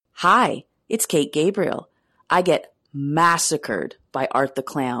Hi, it's Kate Gabriel. I get massacred by Art the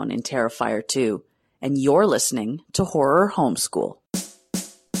Clown in Terrifier 2, and you're listening to Horror Homeschool.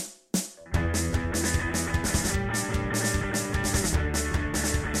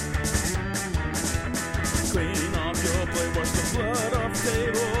 Clean off your plate, wash the blood off the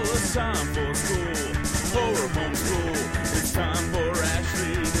table. It's time for school, Horror Homeschool. It's time for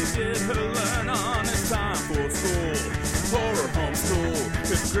Ashley to get her learn on. It's time for school, Horror Homeschool.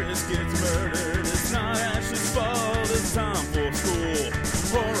 If Chris gets murdered, it's not Ashley's fault. It's time for school,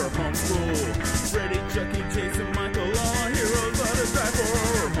 Horror Homeschool. Freddy, Chucky, Jason, Michael, all heroes are to die for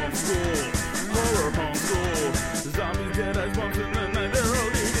Horror Homeschool, Horror Homeschool. Zombies, Jedi's, bumps in the night, they're all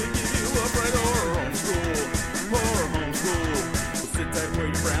here to give you a bright Horror Homeschool, Horror Homeschool. Well, sit tight, wear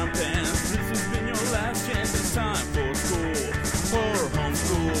your brown pants. This has been your last chance. It's time for school, Horror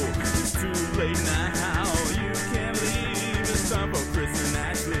Homeschool. It's too late now, you can't leave. It's time for Chris and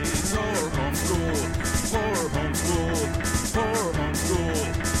Ashley's Horror Homeschool, Horror Homeschool, Horror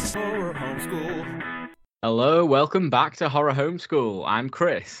Homeschool, Horror Homeschool. Hello, welcome back to Horror Homeschool. I'm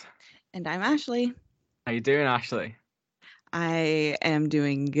Chris. And I'm Ashley. How you doing, Ashley? I am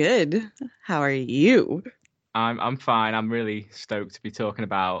doing good. How are you? I'm fine. I'm really stoked to be talking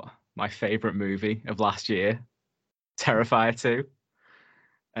about my favorite movie of last year, Terrifier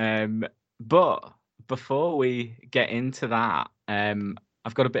 2. But before we get into that,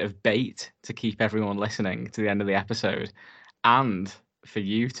 I've got a bit of bait to keep everyone listening to the end of the episode, and for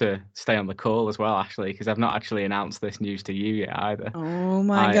you to stay on the call as well, Ashley, because I've not actually announced this news to you yet either. Oh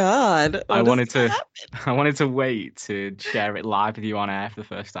my God. I wanted to wait to share it live with you on air for the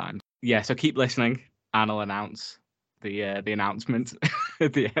first time. Yeah, so keep listening and I'll announce the announcement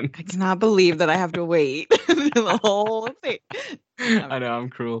at the end. I cannot believe that I have to wait the whole thing. I know,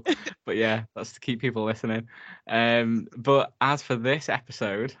 I'm cruel. But yeah, that's to keep people listening. But as for this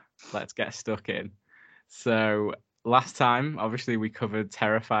episode, let's get stuck in. So last time, obviously, we covered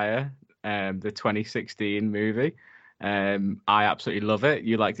Terrifier, the 2016 movie. I absolutely love it.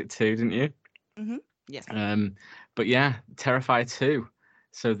 You liked it too, didn't you? Mm-hmm. Yes. But yeah, Terrifier 2.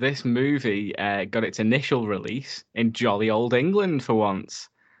 So this movie got its initial release in jolly old England for once.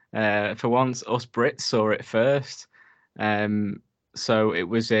 For once, us Brits saw it first. So it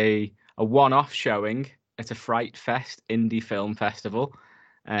was a one-off showing at a Fright Fest indie film festival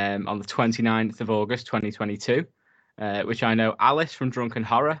on the 29th of August 2022. Which I know Alice from Drunken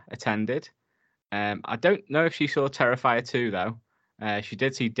Horror attended. I don't know if she saw Terrifier 2, though. She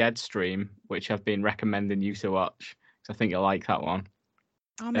did see Deadstream, which I've been recommending you to watch, because I think you'll like that one.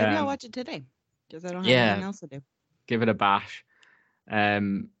 Oh, maybe I'll watch it today, because I don't have anything else to do. Give it a bash.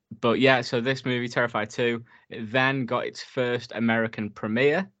 But yeah, so this movie, Terrifier 2, it then got its first American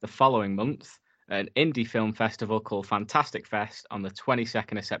premiere the following month at an indie film festival called Fantastic Fest on the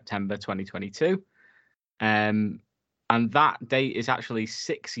 22nd of September 2022. And that date is actually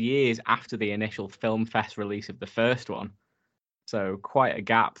 6 years after the initial Film Fest release of the first one. So quite a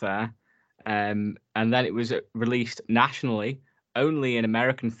gap there. And then it was released nationally, only in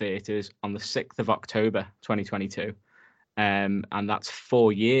American theatres, on the 6th of October 2022. And that's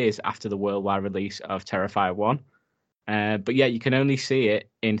 4 years after the worldwide release of Terrifier 1. But yeah, you can only see it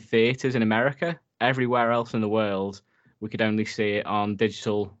in theatres in America. Everywhere else in the world, we could only see it on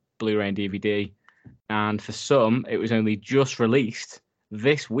digital, Blu-ray and DVD. And for some, it was only just released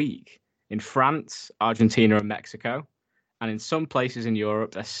this week in France, Argentina, and Mexico. And in some places in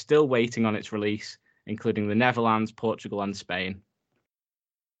Europe, they're still waiting on its release, including the Netherlands, Portugal, and Spain.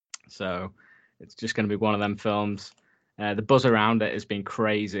 So it's just going to be one of them films. The buzz around it has been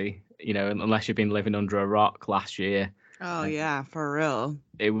crazy, you know, unless you've been living under a rock last year. Oh, yeah, for real.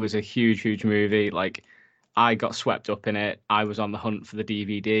 It was a huge, huge movie. Like, I got swept up in it. I was on the hunt for the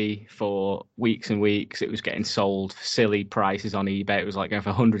DVD for weeks and weeks. It was getting sold for silly prices on eBay. It was like going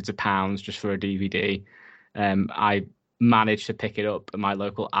for hundreds of pounds just for a DVD. I managed to pick it up at my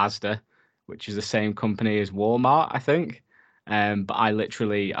local Asda, which is the same company as Walmart, I think. But I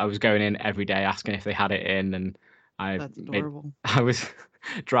was going in every day asking if they had it in, and That's adorable. I was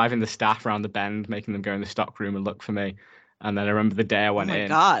driving the staff around the bend, making them go in the stock room and look for me. And then I remember the day I went in. Oh my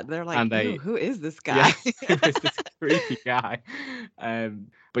God, they're like, who is this guy? Yeah, who is this creepy guy?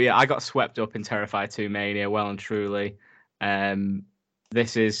 But yeah, I got swept up in Terrifier 2 mania, well and truly.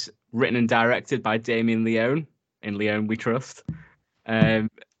 This is written and directed by Damien Leone. In Leone we trust. The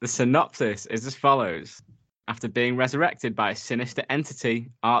synopsis is as follows. After being resurrected by a sinister entity,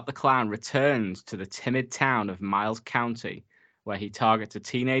 Art the Clown returns to the timid town of Miles County, where he targets a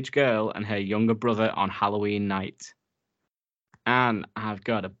teenage girl and her younger brother on Halloween night. And I've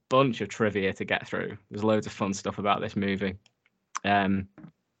got a bunch of trivia to get through. There's loads of fun stuff about this movie.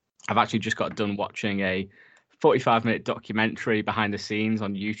 I've actually just got done watching a 45-minute documentary behind the scenes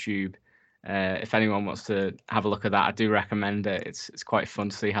on YouTube. If anyone wants to have a look at that, I do recommend it. It's quite fun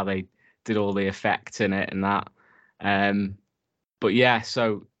to see how they did all the effects in it and that. But yeah,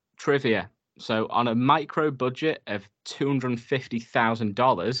 so trivia. So on a micro budget of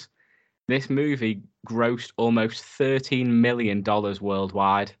 $250,000, this movie grossed almost $13 million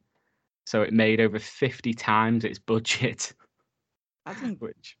worldwide. So it made over 50 times its budget, That's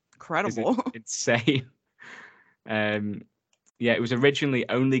which incredible. is insane. Yeah, it was originally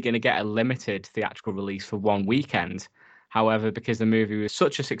only going to get a limited theatrical release for one weekend. However, because the movie was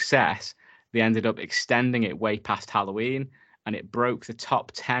such a success, they ended up extending it way past Halloween, and it broke the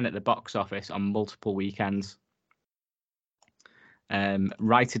top 10 at the box office on multiple weekends.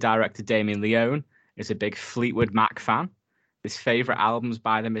 Writer-director Damien Leone is a big Fleetwood Mac fan. His favourite albums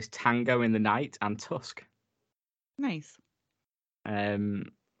by them is Tango in the Night and Tusk. Nice.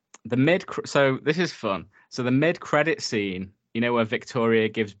 So this is fun. So the mid-credit scene, you know, where Victoria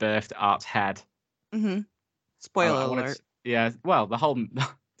gives birth to Art's head. Mm-hmm. Spoiler I wanted alert. well,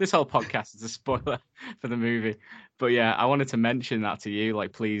 this whole podcast is a spoiler for the movie. But yeah, I wanted to mention that to you.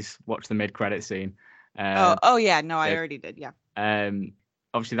 Like, please watch the mid-credit scene. Oh yeah, no, I already did. Yeah.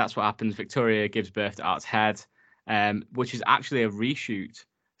 Obviously, that's what happens. Victoria gives birth to Art's head, which is actually a reshoot.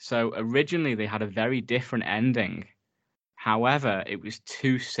 So originally they had a very different ending. However, it was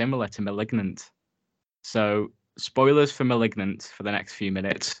too similar to Malignant. So spoilers for Malignant for the next few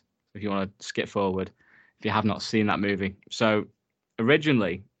minutes, if you want to skip forward, if you have not seen that movie. So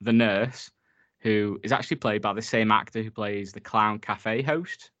originally, the nurse, who is actually played by the same actor who plays the clown cafe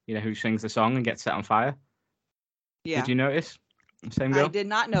host, you know, who sings the song and gets set on fire. Yeah. Did you notice? Same girl? I did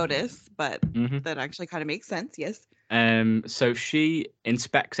not notice, but Mhm. that actually kind of makes sense. Yes. So she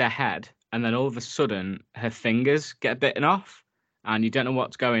inspects her head, and then all of a sudden her fingers get bitten off, and you don't know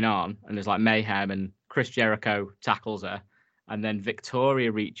what's going on. And there's like mayhem, and Chris Jericho tackles her, and then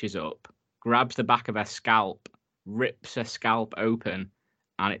Victoria reaches up, grabs the back of her scalp, rips her scalp open,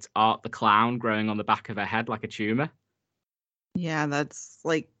 and it's Art the Clown growing on the back of her head like a tumor. Yeah, that's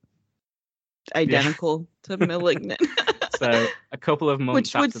like identical to Malignant. So a couple of months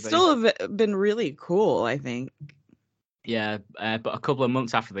Which would after still have been really cool, I think. Yeah, but a couple of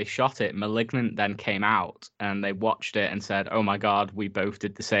months after they shot it, Malignant then came out, and they watched it and said, "Oh my God, we both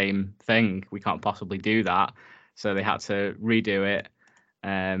did the same thing. We can't possibly do that." So they had to redo it.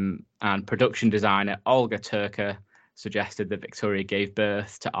 And production designer Olga Turka suggested that Victoria gave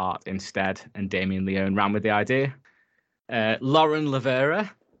birth to Art instead, and Damien Leone ran with the idea. Lauren Lavera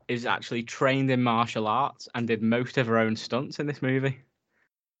is actually trained in martial arts and did most of her own stunts in this movie.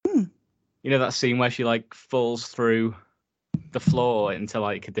 You know that scene where she like falls through the floor into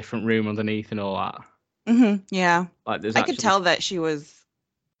like a different room underneath and all that? Mm-hmm. Yeah. Like, I could tell that she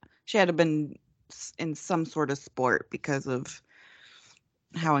had to been in some sort of sport because of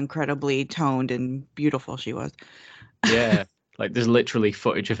how incredibly toned and beautiful she was. Yeah, like there's literally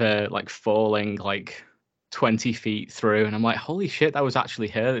footage of her like falling like 20 feet through, and I'm like, holy shit, that was actually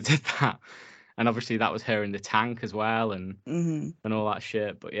her that did that. And obviously that was her in the tank as well, and all that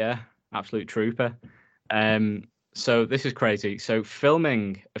shit. But yeah, absolute trooper. So this is crazy. So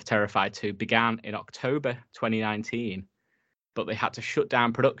filming of Terrifier 2 began in October 2019, but they had to shut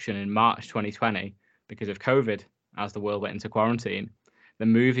down production in March 2020 because of COVID as the world went into quarantine. The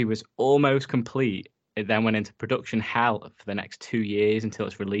movie was almost complete. It then went into production hell for the next 2 years until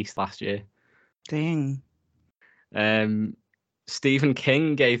its released last year. Dang. Stephen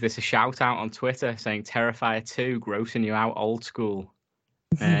King gave this a shout out on Twitter saying Terrifier 2 grossing you out old school.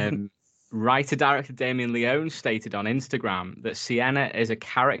 Writer-director Damien Leone stated on Instagram that Sienna is a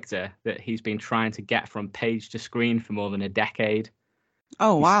character that he's been trying to get from page to screen for more than a decade.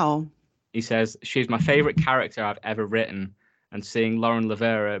 Oh, wow. He says, "She's my favorite character I've ever written, and seeing Lauren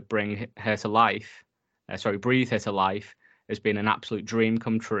Lavera breathe her to life, has been an absolute dream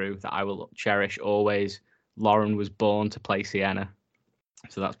come true that I will cherish always. Lauren was born to play Sienna."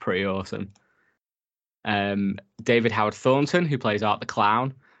 So that's pretty awesome. David Howard Thornton, who plays Art the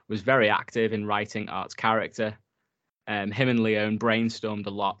Clown, was very active in writing Art's character. Him and Leone brainstormed a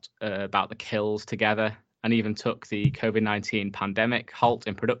lot about the kills together, and even took the COVID-19 pandemic halt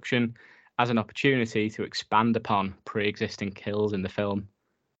in production as an opportunity to expand upon pre-existing kills in the film.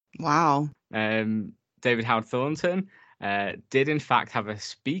 Wow. David Howard Thornton did in fact have a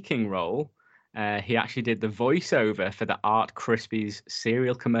speaking role. He actually did the voiceover for the Art Krispies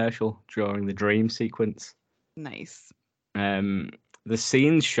cereal commercial during the dream sequence. Nice. The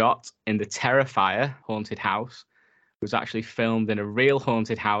scenes shot in the Terrifier haunted house was actually filmed in a real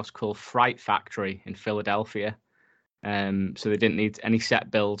haunted house called Fright Factory in Philadelphia. So they didn't need any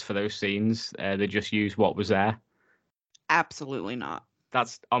set builds for those scenes. They just used what was there. Absolutely not.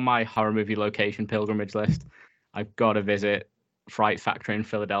 That's on my horror movie location pilgrimage list. I've got to visit Fright Factory in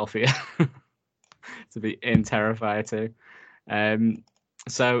Philadelphia to be in Terrifier 2.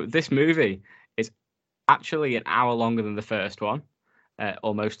 So this movie is actually an hour longer than the first one,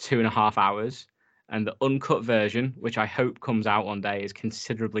 almost 2.5 hours. And the uncut version, which I hope comes out one day, is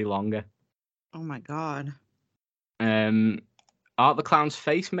considerably longer. Oh my God. Art the Clown's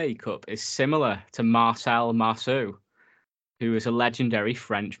face makeup is similar to Marcel Marceau, who is a legendary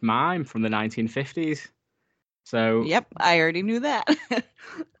French mime from the 1950s. So, Yep, I already knew that.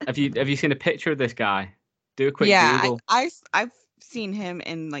 have you seen a picture of this guy? Do a quick Yeah, Google. I've seen him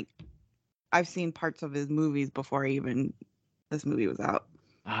in I've seen parts of his movies before even this movie was out.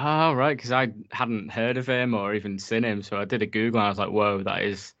 Oh, right, because I hadn't heard of him or even seen him, so I did a Google and I was like, "Whoa, that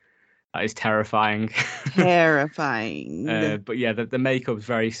is terrifying." Terrifying. But yeah, the makeup's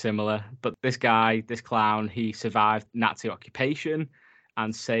very similar. But this guy, this clown, he survived Nazi occupation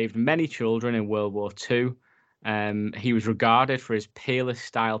and saved many children in World War II. He was regarded for his peerless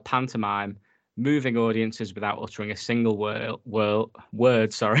style pantomime, moving audiences without uttering a single word,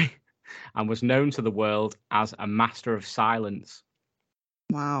 and was known to the world as a master of silence.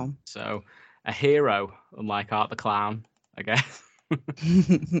 Wow. So, a hero, unlike Art the Clown, I guess.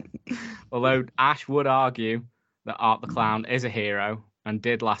 Although Ash would argue that Art the Clown is a hero and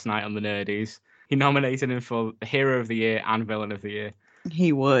did last night on the Nerdies. He nominated him for Hero of the Year and Villain of the Year.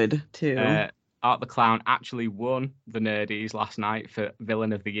 He would, too. Art the Clown actually won the Nerdies last night for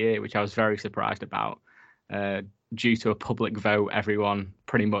Villain of the Year, which I was very surprised about. Due to a public vote, everyone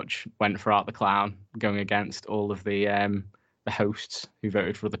pretty much went for Art the Clown, going against all of the hosts who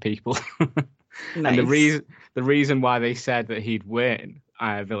voted for other people. Nice. And the reason why they said that he'd win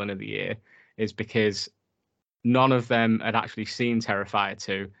Villain of the Year is because none of them had actually seen Terrifier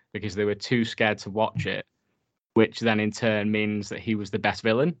 2 because they were too scared to watch it, which then in turn means that he was the best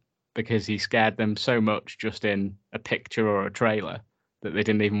villain because he scared them so much just in a picture or a trailer that they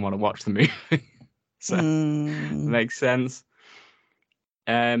didn't even want to watch the movie. So it makes sense.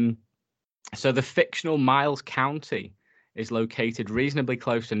 So the fictional Miles County is located reasonably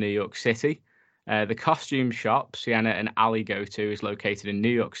close to New York City. The costume shop Sienna and Ali go to is located in New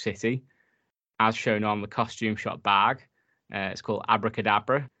York City, as shown on the costume shop bag. It's called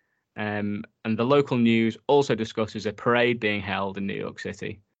Abracadabra. And the local news also discusses a parade being held in New York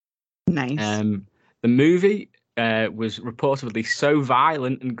City. Nice. The movie was reportedly so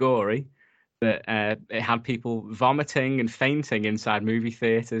violent and gory that it had people vomiting and fainting inside movie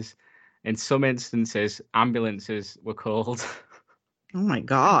theaters. In some instances, ambulances were called. Oh my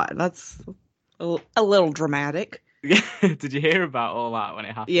God, that's a little dramatic. Did you hear about all that when it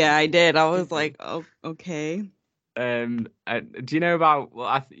happened? Yeah, I did. I was like, oh, okay. Do you know about?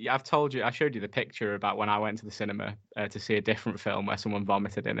 Well, I've told you. I showed you the picture about when I went to the cinema to see a different film where someone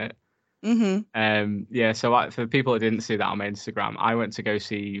vomited in it. Mm-hmm. Yeah. So for the people that didn't see that on my Instagram, I went to go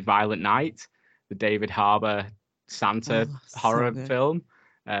see Violent Night, the David Harbour Santa horror film,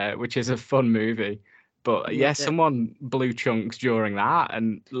 which is a fun movie. But yeah, someone blew chunks during that,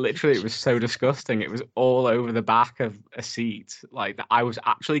 and literally it was so disgusting. It was all over the back of a seat, like that I was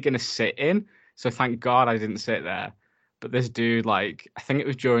actually going to sit in. So thank God I didn't sit there. But this dude, like, I think it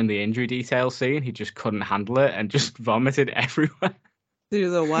was during the injury detail scene, he just couldn't handle it and just vomited everywhere.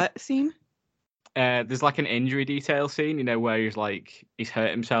 Through the what scene? There's like an injury detail scene, you know, where he's hurt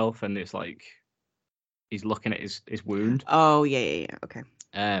himself and it's like he's looking at his wound. Oh yeah. Okay.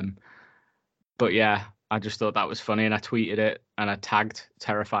 But yeah, I just thought that was funny, and I tweeted it and I tagged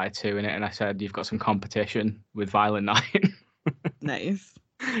Terrifier 2 in it, and I said, "You've got some competition with Violent Night." Nice.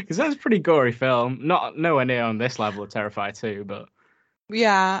 Because that's a pretty gory film. Not nowhere near on this level of Terrifier 2, but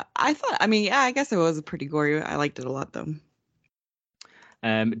yeah, I guess it was pretty gory. I liked it a lot though.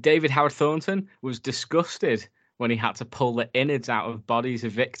 David Howard Thornton was disgusted when he had to pull the innards out of bodies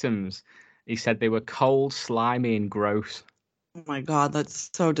of victims. He said they were cold, slimy, and gross. Oh my God, that's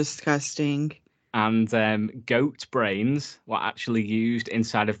so disgusting. And goat brains were actually used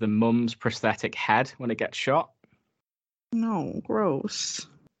inside of the mum's prosthetic head when it gets shot. No, gross.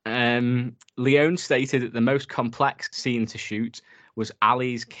 Leone stated that the most complex scene to shoot was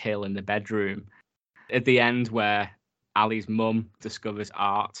Ali's kill in the bedroom. At the end, where Ali's mum discovers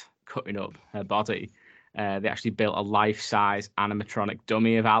Art cutting up her body, they actually built a life-size animatronic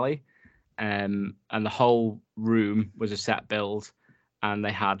dummy of Ali. And the whole room was a set build, and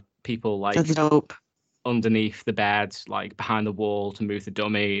they had people like That's dope. Underneath the bed, like behind the wall to move the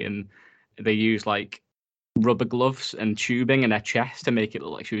dummy, and they used like rubber gloves and tubing in her chest to make it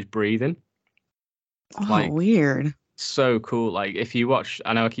look like she was breathing. Oh, weird. so cool. Like if you watch,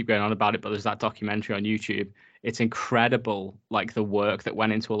 I know I keep going on about it, but there's that documentary on YouTube. It's incredible, like the work that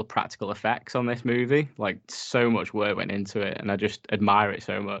went into all the practical effects on this movie. Like so much work went into it, and I just admire it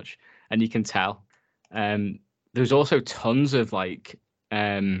so much. And you can tell. There's also tons of like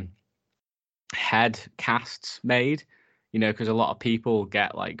head casts made, you know, because a lot of people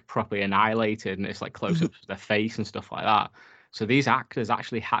get like properly annihilated, and it's like close ups of their face and stuff like that. So these actors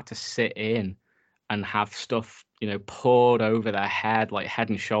actually had to sit in and have stuff, you know, poured over their head, like Head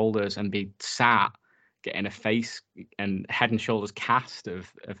and Shoulders, and be sat getting a face and Head and Shoulders cast of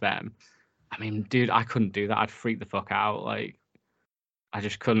them. I mean, dude, I couldn't do that. I'd freak the fuck out. Like, I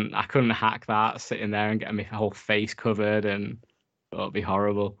just couldn't. I couldn't hack that, sitting there and getting my whole face covered, and it'd be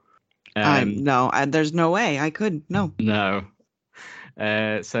horrible. No, there's no way I could. No. No.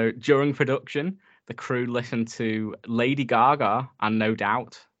 So during production, the crew listened to Lady Gaga and No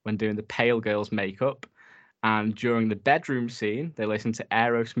Doubt when doing the Pale Girls makeup, and during the bedroom scene, they listened to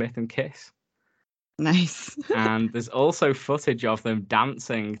Aerosmith and Kiss. Nice. And there's also footage of them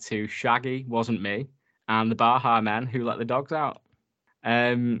dancing to Shaggy Wasn't Me and the Baha Men Who Let the Dogs Out.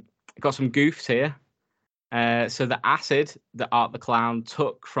 Got some goofs here. So the acid that Art the Clown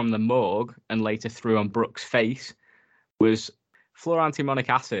took from the morgue and later threw on Brooke's face was fluorantimonic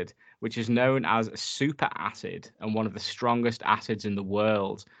acid, which is known as super acid and one of the strongest acids in the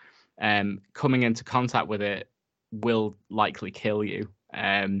world. Coming into contact with it will likely kill you.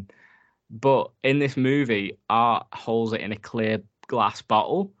 But in this movie, Art holds it in a clear glass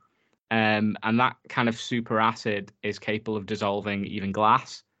bottle, and that kind of super acid is capable of dissolving even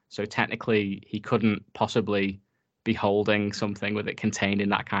glass. So technically, he couldn't possibly be holding something with it contained in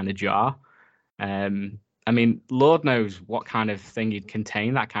that kind of jar. I mean, Lord knows what kind of thing you'd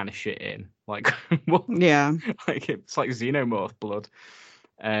contain that kind of shit in. Like, what? Yeah. Like it's like xenomorph blood.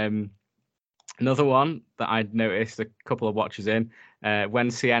 Another one that I'd noticed a couple of watches in,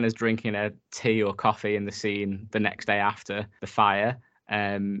 when Sienna's drinking a tea or coffee in the scene the next day after the fire,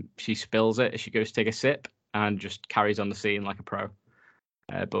 she spills it as she goes to take a sip and just carries on the scene like a pro.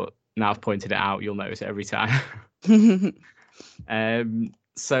 But now I've pointed it out, you'll notice it every time.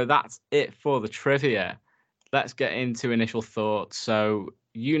 So that's it for the trivia. Let's get into initial thoughts. So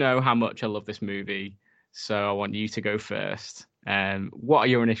you know how much I love this movie, so I want you to go first. What are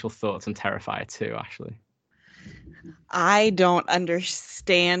your initial thoughts on Terrifier 2, Ashley? I don't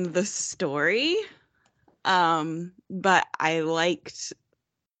understand the story, but I liked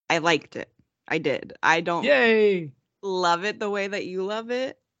it. I did. I don't Yay! love it the way that you love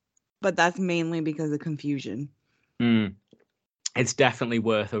it, but that's mainly because of confusion. It's definitely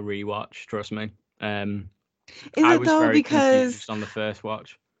worth a rewatch, trust me. Is I it was though? very Because confused on the first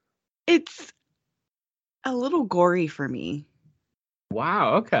watch. it's a little gory for me.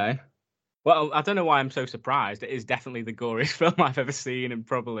 Wow, okay. Well, I don't know why I'm so surprised. It is definitely the goriest film I've ever seen, and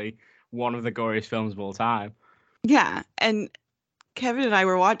probably one of the goriest films of all time. Yeah, and Kevin and I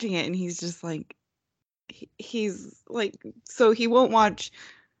were watching it, and he's just like, he's like, so he won't watch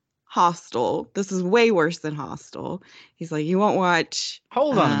Hostel. This is way worse than Hostel. He's like, you won't watch.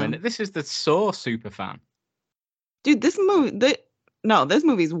 Hold on a minute. This is the Saw super fan. Dude, this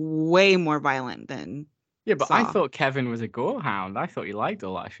movie's way more violent than. Yeah, but Saw. I thought Kevin was a gore hound. I thought he liked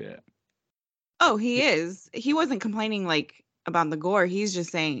all that shit. Oh, he is. He wasn't complaining like about the gore. He's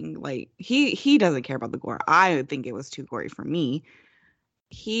just saying like he doesn't care about the gore. I think it was too gory for me.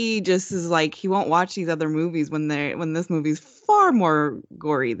 He just is like he won't watch these other movies when this movie's far more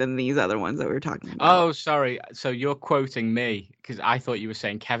gory than these other ones that we were talking about. Oh, sorry. So you're quoting me because I thought you were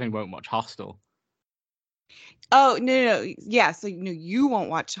saying Kevin won't watch Hostel. Oh no. Yeah, so you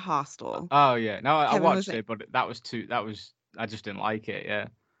won't watch Hostel. Oh yeah, no, I Kevin watched it, but that was I just didn't like it. Yeah.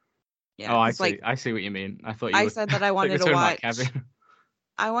 Yeah. Oh, I it's see. like I see what you mean. I thought I said that I wanted to talking watch. about Kevin.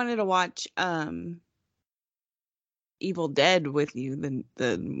 I wanted to watch Evil Dead with you,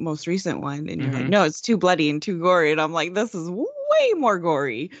 the most recent one, and you're like, no, it's too bloody and too gory, and I'm like, this is way more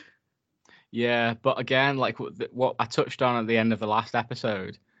gory. Yeah, but again, like what I touched on at the end of the last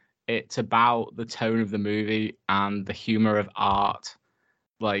episode, it's about the tone of the movie and the humor of Art.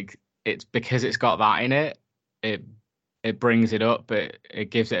 Like it's because it's got that in it, it brings it up, but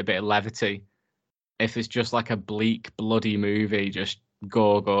it gives it a bit of levity. If it's just like a bleak, bloody movie, just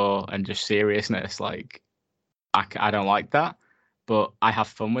gore and just seriousness, like I don't like that. But I have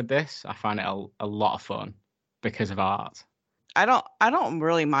fun with this. I find it a lot of fun because of Art. I don't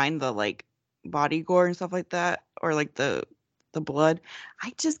really mind the like body gore and stuff like that, or like the blood.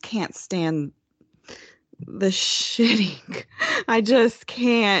 I just can't stand the shitting. I just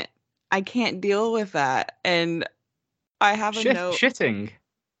can't. I can't deal with that. And I have a note. Shitting?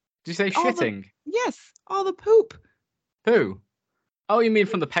 Did you say shitting? Yes, all the poop. Who? Oh, you mean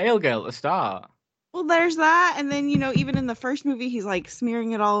from the pale girl at the start? Well, there's that, and then even in the first movie, he's like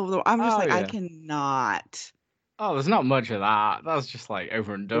smearing it all over the. I'm just Oh like, I yeah. cannot. Oh, there's not much of that. That's just like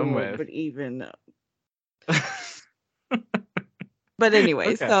over and done Oh, with. but even. But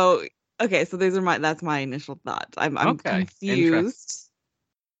anyway, Okay. so okay, so that's my initial thoughts. I'm Okay, confused.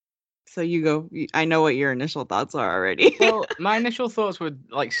 So you go. I know what your initial thoughts are already. Well, my initial thoughts were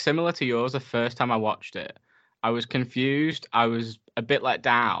like similar to yours the first time I watched it. I was confused. I was a bit let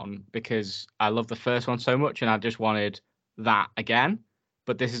down because I love the first one so much and I just wanted that again.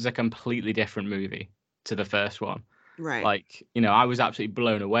 But this is a completely different movie to the first one. Right. Like, I was absolutely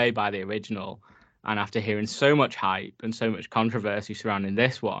blown away by the original. And after hearing so much hype and so much controversy surrounding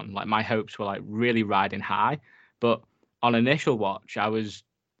this one, like my hopes were like really riding high. But on initial watch, I was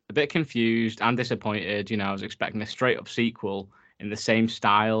a bit confused and disappointed. I was expecting a straight up sequel in the same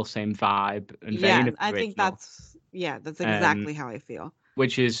style, same vibe and vein Yeah, of the I think original. that's exactly how I feel.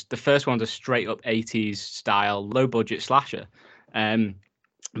 Which is the first one's a straight up 80s style, low budget slasher.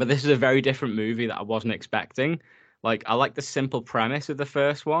 But this is a very different movie that I wasn't expecting. Like, I like the simple premise of the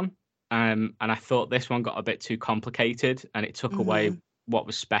first one. And I thought this one got a bit too complicated and it took away what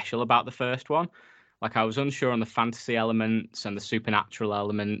was special about the first one. Like, I was unsure on the fantasy elements and the supernatural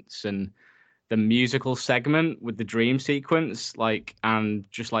elements and the musical segment with the dream sequence, like, and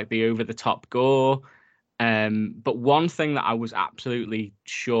just like the over the top gore. But one thing that I was absolutely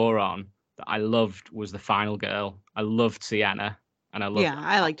sure on that I loved was the final girl. I loved Sienna, and I loved Yeah,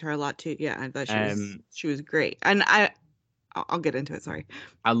 I liked her a lot too. Yeah, I thought she was great, and I'll get into it. Sorry.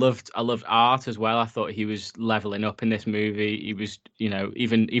 I loved Art as well. I thought he was leveling up in this movie. He was,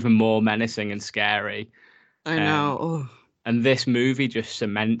 even more menacing and scary. I know. Oh. And this movie just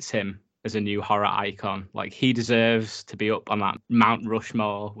cements him as a new horror icon. Like, he deserves to be up on that Mount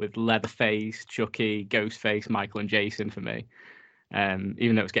Rushmore with Leatherface, Chucky, Ghostface, Michael, and Jason for me.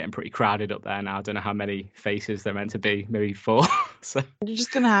 Even though it's getting pretty crowded up there now. I don't know how many faces they're meant to be, maybe 4. So You're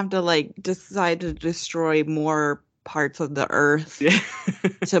just gonna have to like decide to destroy more parts of the earth yeah.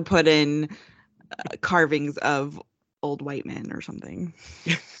 to put in carvings of old white men or something.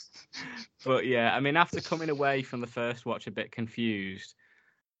 But yeah, I mean, after coming away from the first watch a bit confused,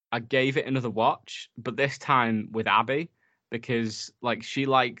 I gave it another watch, but this time with Abby, because like she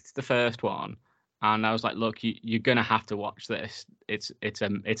liked the first one, and I was like, "Look, you're gonna have to watch this. It's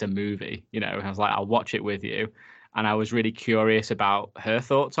a movie, I was like, "I'll watch it with you," and I was really curious about her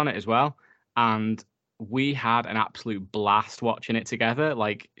thoughts on it as well, and we had an absolute blast watching it together.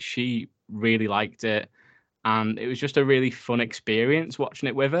 Like, she really liked it, and it was just a really fun experience watching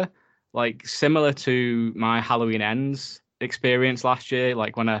it with her. Like, similar to my Halloween Ends experience last year.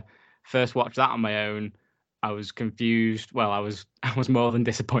 Like, when I first watched that on my own, I was confused. Well, I was more than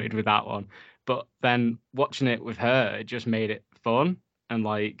disappointed with that one. But then watching it with her, it just made it fun. And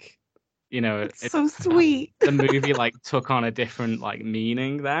like, It's so sweet. The movie like took on a different like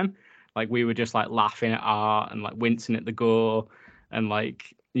meaning then. Like, we were just like laughing at Art and like wincing at the gore and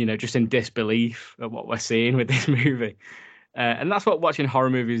like, just in disbelief at what we're seeing with this movie. And that's what watching horror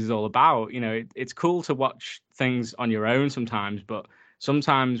movies is all about. It's cool to watch things on your own sometimes, but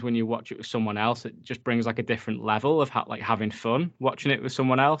sometimes when you watch it with someone else, it just brings like a different level of like having fun watching it with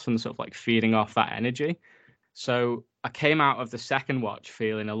someone else and sort of like feeding off that energy. So I came out of the second watch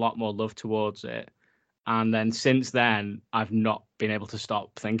feeling a lot more love towards it. And then since then, I've not been able to stop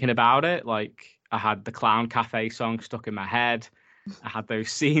thinking about it. Like, I had the Clown Cafe song stuck in my head. I had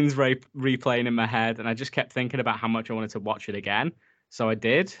those scenes replaying in my head, and I just kept thinking about how much I wanted to watch it again. So I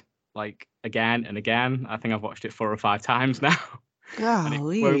did, like, again and again. I think I've watched it 4 or 5 times now. And it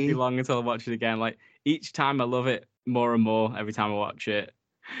won't be Golly. long until I watch it again. Like, each time I love it more and more every time I watch it.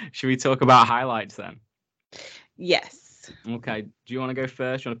 Should we talk about highlights then? Yes. Okay. Do you want to go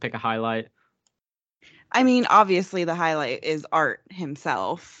first? Do you want to pick a highlight? I mean, obviously the highlight is Art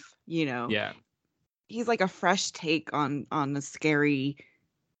himself, Yeah. He's like a fresh take on a scary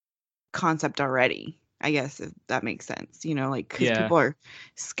concept already, I guess, if that makes sense, like, because Yeah. people are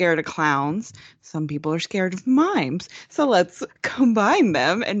scared of clowns, some people are scared of mimes, so let's combine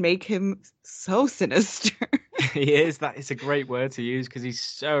them and make him so sinister. He is. That is a great word to use because he's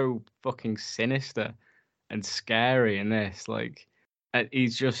so fucking sinister and scary in this. Like,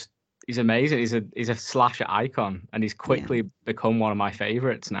 he's amazing. He's a slasher icon, and he's quickly become one of my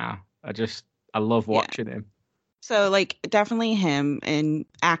favorites now. I love watching him. So like, definitely him, and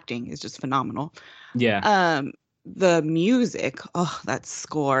acting is just phenomenal. Yeah. The music, that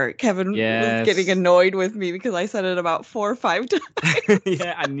score. Kevin Yes. was getting annoyed with me because I said it about 4 or 5 times.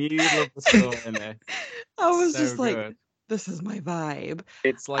 Yeah, I knew you loved the score in there. I was So just like, good. this is my vibe.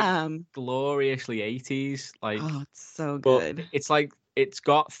 It's like Um, gloriously 80s, like, oh, it's so but good. it's like it's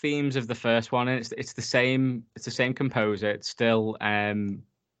got themes of the first one, and it's the same composer. It's still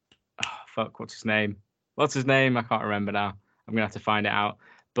fuck, what's his name? What's his name? I can't remember now. I'm gonna have to find it out.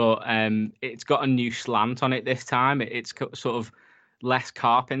 But it's got a new slant on it this time. It's sort of less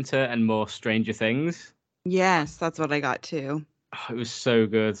Carpenter and more Stranger Things. Yes, that's what I got too. Oh, it was so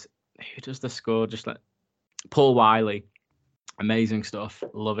good. Who does the score? Just like Paul Wiley. Amazing stuff.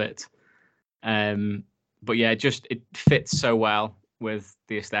 Love it. But yeah, it fits so well with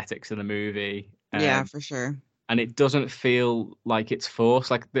the aesthetics of the movie. Yeah, for sure. And it doesn't feel like it's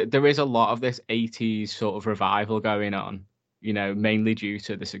forced. Like there is a lot of this 80s sort of revival going on, you know, mainly due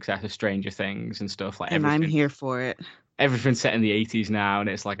to the success of Stranger Things and stuff. Like And I'm here for it. everything's set in the 80s now, and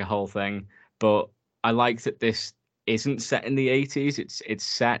it's like a whole thing. But I like that this isn't set in the 80s. It's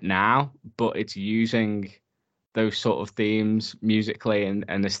set now, but it's using those sort of themes musically and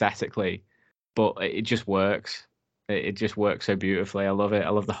aesthetically. But it just works. It just works so beautifully. I love it. I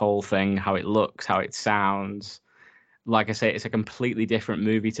love the whole thing, how it looks, how it sounds. Like I say, it's a completely different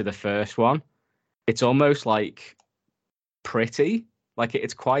movie to the first one. It's almost like pretty. Like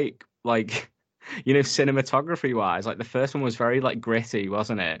it's quite like, you know, cinematography wise. Like the first one was very like gritty,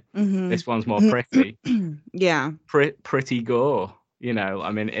 wasn't it? Mhm. This one's more pretty. Yeah. Pretty gore. You know,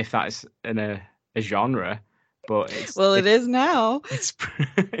 I mean, if that's in a genre, but Well, it is now. it's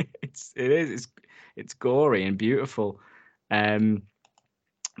it's gory and beautiful.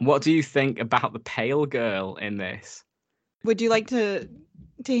 What do you think about the pale girl in this? Would you like to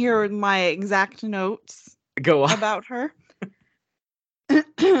hear my exact notes Go on. about her?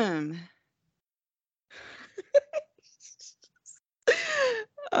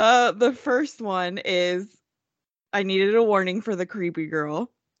 The first one is I needed a warning for the creepy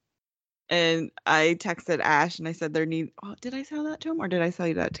girl. And I texted Ash and I said did I tell that to him or did I tell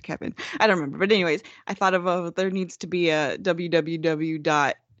you that to Kevin? I don't remember. But anyways, I thought of there needs to be a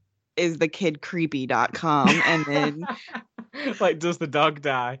www.isthekidcreepy.com and then like, does the dog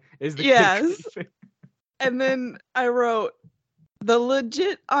die? Is the yes. kid creepy? And then I wrote the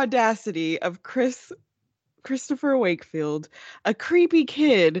legit audacity of Christopher Wakefield, a creepy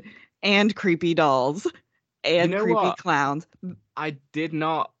kid and creepy dolls and creepy clowns. I did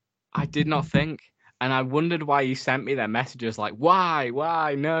not think, and I wondered why you sent me their messages like, why,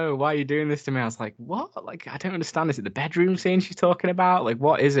 no, why are you doing this to me? I was like, what? Like, I don't understand. Is it the bedroom scene she's talking about? Like,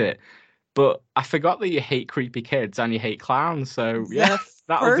 what is it? But I forgot that you hate creepy kids and you hate clowns, so yeah,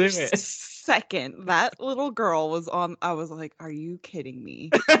 that'll do it. Second, that little girl was on, I was like, are you kidding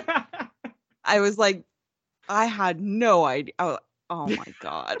me? I was like, I had no idea. Oh my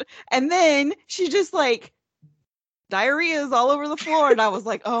God. And then she just like, diarrhea is all over the floor, and I was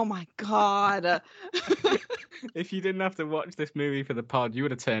like, "Oh my God!" If you didn't have to watch this movie for the pod, you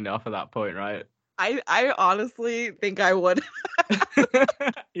would have turned it off at that point, right? I honestly think I would.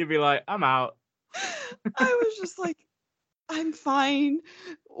 You'd be like, "I'm out." I was just like, I'm fine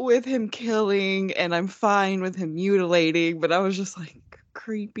with him killing, and I'm fine with him mutilating, but I was just like,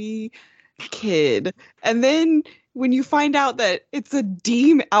 creepy kid. And then when you find out that it's a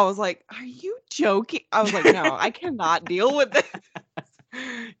demon, I was like, are you joking? I was like, no, I cannot deal with this.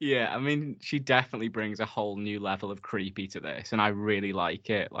 Yeah, I mean, she definitely brings a whole new level of creepy to this, and I really like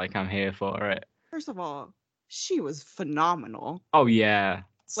it. Like, I'm here for it. First of all, she was phenomenal. Oh, yeah.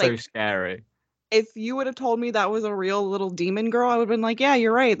 So scary. If you would have told me that was a real little demon girl, I would have been like, yeah,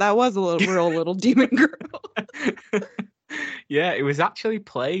 you're right. That was a real little demon girl. Yeah, it was actually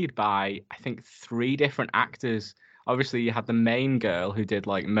played by, I think, 3 different actors. Obviously, you had the main girl who did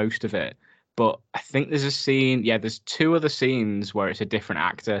like most of it, but I think there's a scene. Yeah, there's 2 other scenes where it's a different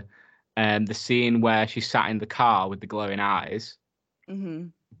actor. The scene where she sat in the car with the glowing eyes,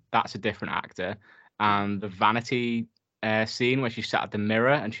 that's a different actor. And the vanity scene where she sat at the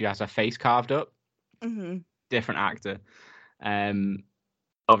mirror and she has her face carved up, different actor.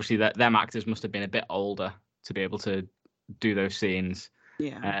 Obviously, them actors must have been a bit older to be able to do those scenes.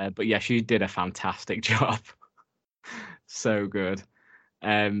 Yeah. But yeah, she did a fantastic job. So good.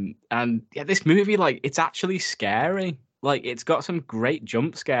 And yeah, this movie, like, it's actually scary. Like, it's got some great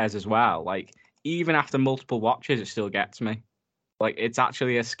jump scares as well. Like, even after multiple watches, it still gets me. Like, it's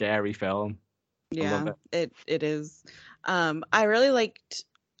actually a scary film. Yeah, it is. I really liked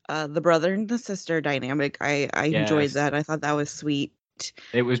the brother and the sister dynamic. I enjoyed that. I thought that was sweet.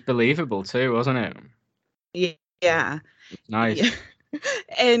 It was believable too, wasn't it? Yeah. Nice. Yeah.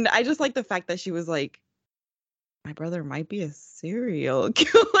 And I just like the fact that she was like, my brother might be a serial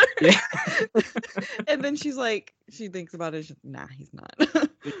killer. Yeah. And then she's like, she thinks about it. She's like, nah, he's not.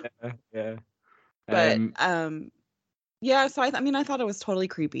 Yeah. But Yeah, so I mean, I thought it was totally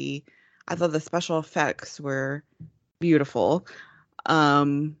creepy. I thought the special effects were beautiful.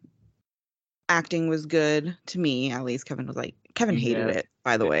 Um, Acting was good to me, at least. Kevin hated Yeah, it,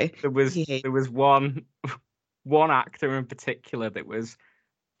 by the way. there was He hated. there was one actor in particular that was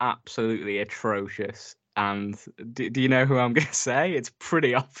absolutely atrocious. And do you know who I'm going to say? It's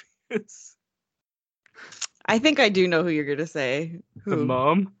pretty obvious. I think I do know who you're gonna say. The Who?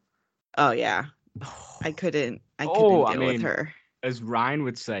 mom. Oh yeah, I couldn't Oh, I deal with mean, her. as Ryan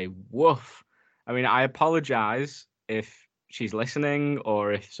would say, woof. I mean, I apologize if she's listening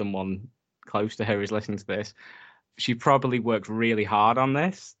or if someone close to her is listening to this. She probably worked really hard on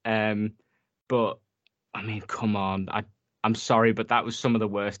this. But I mean, come on. I'm sorry, but that was some of the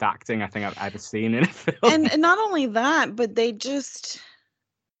worst acting I think I've ever seen in a film. And not only that, but they didn't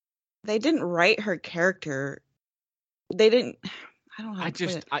write her character. They didn't. I don't know how to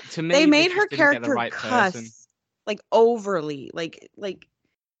put it. To me, They made just her didn't get the character right cuss person. like overly, like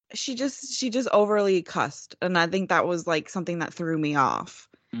she just overly cussed, and I think that was like something that threw me off.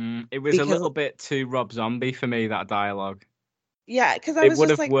 It was a Because little bit too Rob Zombie for me, that dialogue. yeah, because I It was would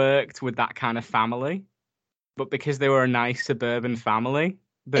just have like, worked with that kind of family, but because they were a nice suburban family,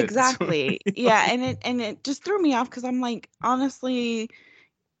 that exactly, yeah, and it just threw me off because I'm like, honestly,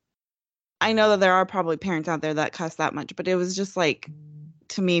 I know that there are probably parents out there that cuss that much, but it was just like,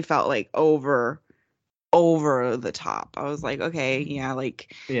 to me, felt like over the top. I was like, okay, yeah,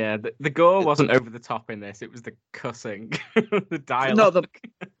 like yeah, the gore wasn't over the top in this. It was the cussing, the no, dialogue.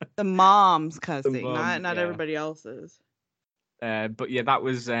 the mom's The cussing, mum, not yeah. everybody else's. But yeah,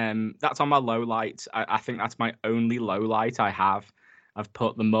 that's on my low light. I think that's my only low light I have. I've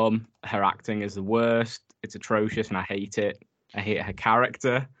put the mum, her acting is the worst. It's atrocious, and I hate it. I hate her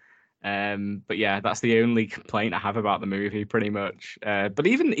character. But yeah, that's the only complaint I have about the movie, pretty much. But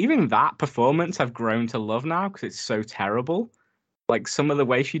even that performance, I've grown to love now because it's so terrible. Like some of the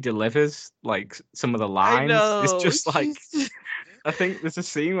way she delivers, like some of the I lines, it's know. just like I think there's a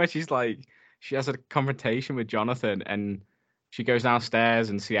scene where she has a confrontation with Jonathan, and she goes downstairs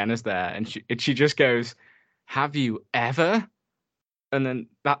and Sienna's there, and she just goes, "Have you ever?" And then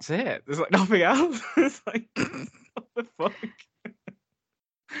that's it. There's like nothing else. It's like what the fuck.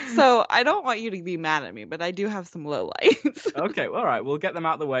 So I don't want you to be mad at me, but I do have some lowlights. Okay, well, all right, we'll get them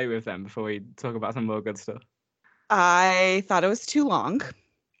out of the way with them before we talk about some more good stuff. I thought it was too long.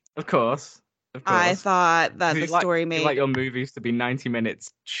 Of course, of I course. thought that the story You made. like your movies to be 90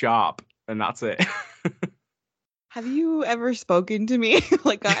 minutes sharp, and that's it. Have you ever spoken to me?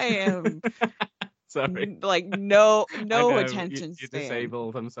 Like I am Sorry. like no I know, attention you're span.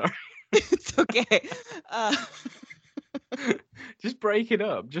 disabled. I'm sorry. It's okay. Just break it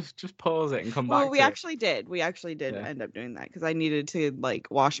up. Just pause it and come Well, back. we to actually did. We actually did Yeah. end up doing that because I needed to like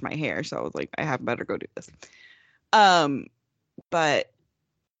wash my hair, so I was like, I have better go do this. But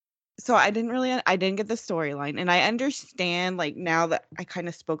so I didn't get the storyline, and I understand like now that I kind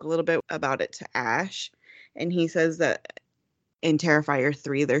of spoke a little bit about it to Ash, and he says that in Terrifier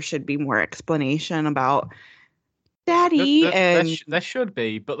 3 there should be more explanation about Daddy and There should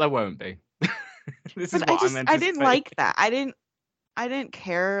be, but there won't be. This is but what I'm I didn't anticipating. like that. I didn't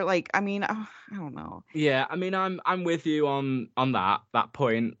care. Like, I mean, I don't know. Yeah, I mean, I'm with you on that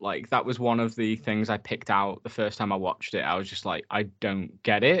point. Like, that was one of the things I picked out the first time I watched it. I was just like, I don't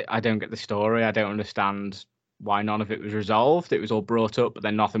get it. I don't get the story. I don't understand why none of it was resolved. It was all brought up, but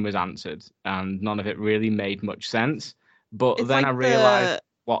then nothing was answered, and none of it really made much sense. But It's then like I realized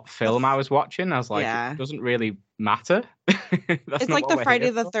what film I f- was watching. I was like, yeah. it doesn't really matter. That's It's not like what the we're Friday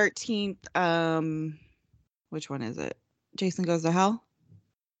here the for. 13th. Which one is it? Jason Goes to Hell?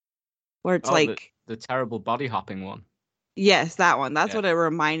 Where it's Oh, like, the terrible body hopping one. yes, that one. That's Yeah. what it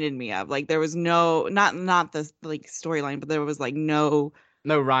reminded me of. Like there was no, not the like storyline, but there was like no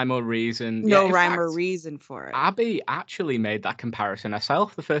No rhyme or reason. Yeah, in rhyme or fact, reason for it. Abby actually made that comparison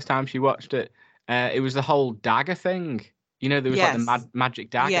herself the first time she watched it. It was the whole dagger thing. You know, there was like the Yes. magic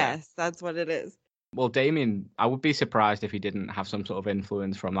dagger. Yes, that's what it is. Well, Damien, I would be surprised if he didn't have some sort of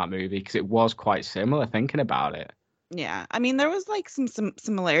influence from that movie because it was quite similar thinking about it. Yeah. I mean, there was like some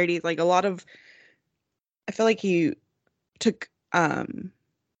similarities, like a lot of, I feel like he took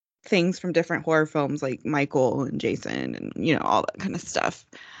things from different horror films like Michael and Jason and all that kind of stuff.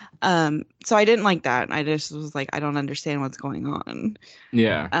 So I didn't like that. I just was like, I don't understand what's going on.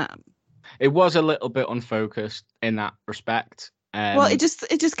 Yeah. It was a little bit unfocused in that respect. Well, it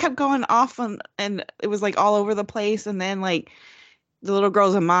just kept going off and it was like all over the place, and then like the little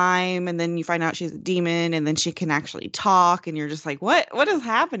girl's a mime, and then you find out she's a demon, and then she can actually talk, and you're just like, what is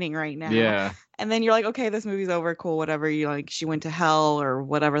happening right now? Yeah. And then you're like, okay, this movie's over, cool, whatever. You like, she went to hell or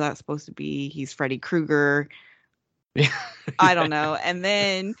whatever that's supposed to be. He's Freddy Krueger. Yeah. I don't know. And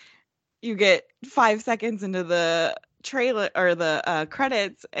then you get 5 seconds into the trailer or the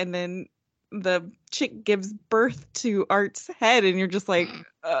credits, and then the chick gives birth to Art's head, and you're just like,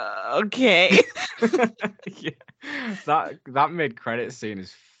 okay. Yeah. That mid-credit scene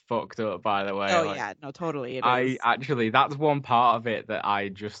is fucked up, by the way. Oh Like, yeah, no, totally it I is. actually, that's one part of it that I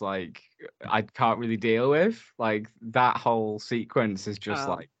just like, I can't really deal with. Like, that whole sequence is just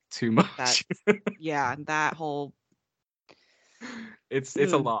Oh, like too much. that's yeah, that whole It's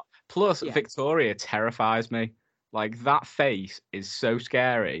a lot. Plus, yeah. Victoria terrifies me. Like, that face is so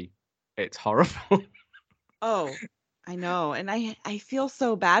scary. It's horrible. Oh, I know. And I feel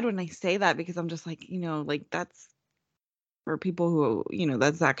so bad when I say that because I'm just like, like that's for people who,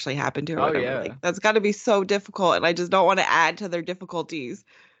 that's actually happened to or Oh whatever. yeah. Like that's got to be so difficult, and I just don't want to add to their difficulties.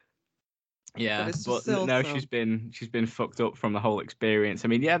 But Yeah, it's just but still no, so. she's been fucked up from the whole experience. I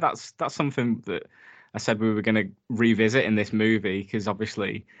mean, yeah, that's something that I said we were going to revisit in this movie because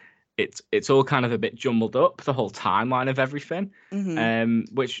obviously it's all kind of a bit jumbled up, the whole timeline of everything.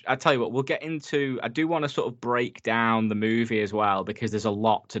 Mhm. Which I tell you what, we'll get into. I do want to sort of break down the movie as well because there's a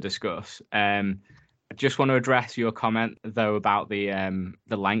lot to discuss. I just want to address your comment though about the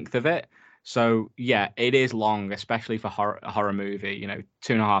length of it. So yeah, it is long, especially for a horror movie.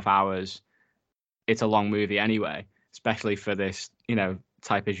 2.5 hours. It's a long movie anyway, especially for this,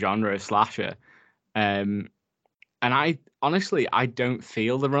 type of genre of slasher. Um, and I honestly, I don't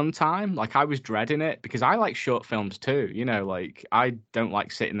feel the runtime. Like I was dreading it because I like short films too. Like I don't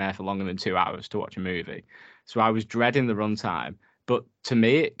like sitting there for longer than 2 hours to watch a movie. So I was dreading the runtime. But to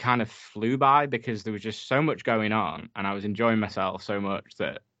me, it kind of flew by because there was just so much going on, and I was enjoying myself so much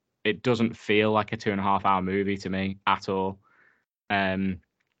that it doesn't feel like a 2.5 hour movie to me at all. Um,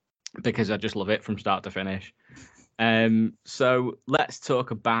 because I just love it from start to finish. So let's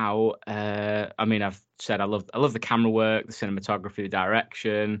talk about. I mean, I've said I love the camera work, the cinematography, the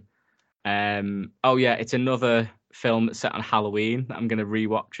direction. Oh yeah, it's another film that's set on Halloween that I'm going to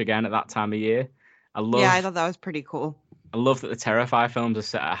rewatch again at that time of year. I Yeah, I love thought that was pretty cool. I love that the Terrifier films are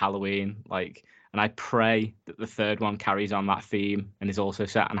set at Halloween. Like, and I pray that the third one carries on that theme and is also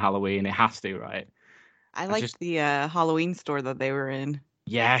set on Halloween. It has to, right? I I just liked the Halloween store that they were in.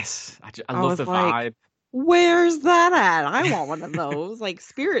 yes, I I love was the like, vibe. where's that at? I want one of those. Like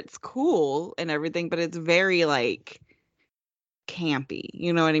Spirit's cool and everything, but it's very like campy.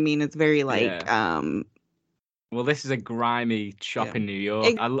 You know what I mean? It's very like Yeah. Well, this is a grimy shop yeah. in New York.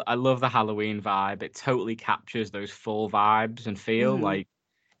 It, I love the Halloween vibe. It totally captures those full vibes and feel mhm, like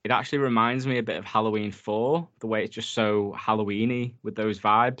it actually reminds me a bit of Halloween 4, the way it's just so Halloweeny with those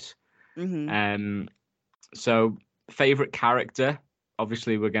vibes. mhm. Um, so favorite character,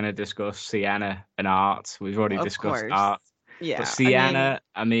 obviously we're going to discuss Sienna and Art. We've already Of discussed course. Art, but Yeah. Sienna,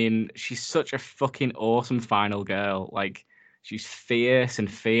 I mean, she's such a fucking awesome final girl. Like she's fierce and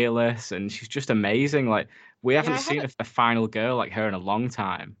fearless, and she's just amazing. Like we Yeah, haven't seen a final girl like her in a long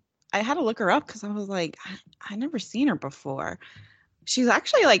time. I had to look her up because I was like, I never seen her before. She's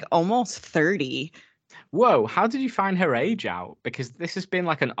actually like almost 30. Whoa, how did you find her age out? Because this has been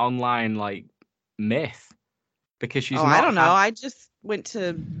like an online like myth. Because Oh, she's I not don't know. had. I just went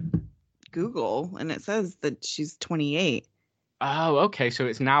to Google and it says that she's 28. Oh, okay. So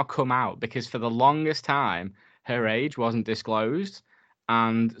it's now come out because for the longest time her age wasn't disclosed,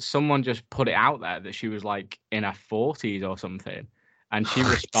 and someone just put it out there that she was like in her 40s or something, and she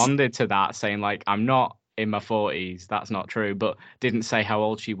What? responded to that saying like, "I'm not in my 40s. That's not true," but didn't say how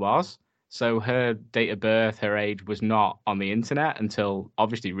old she was. So her date of birth, her age was not on the internet until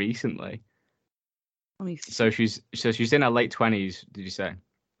obviously recently. Let me see. So she's in her late 20s. Did you say?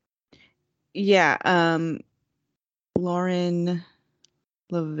 Yeah, Lauren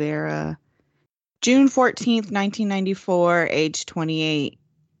Lavera, June 14th, 1994, age 28,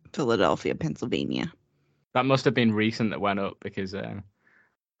 Philadelphia, Pennsylvania. That must have been recent that went up because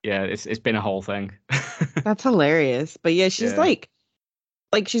yeah, it's been a whole thing. That's hilarious. But yeah, she's Yeah.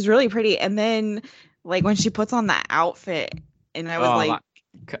 like she's really pretty. And then like when she puts on that outfit and I was Oh, like,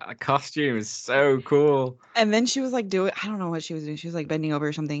 that costume is so cool. and then she was like doing, I don't know what she was doing. She was like bending over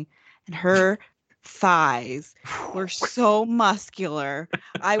or something. And her thighs were so muscular.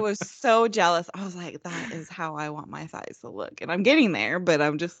 I was so jealous. I was like, that is how I want my thighs to look. And I'm getting there, but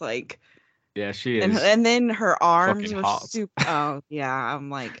I'm just like, Yeah, she and is and then her arms fucking were hot. super. Oh yeah, I'm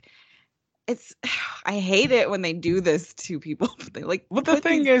like, it's. I hate it when they do this to people. They like But the put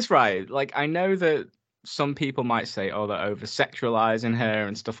thing these. is, right, like I know that some people might say, oh, they're over sexualizing her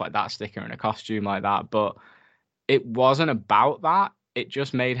and stuff like that, stick her in a costume like that, but it wasn't about that. It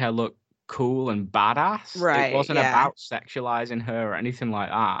just made her look cool and badass. It Right, wasn't yeah. about sexualizing her or anything like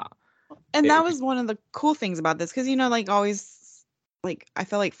that. And that was one of the cool things about this, because like always, like I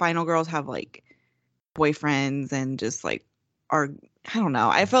feel like final girls have like boyfriends and just like are, I don't know.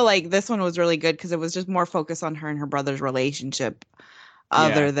 I feel like this one was really good because it was just more focused on her and her brother's relationship,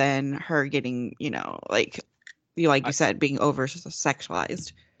 other than her getting, like you said, being over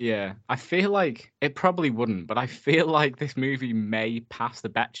sexualized. Yeah, I feel like it probably wouldn't, but I feel like this movie may pass the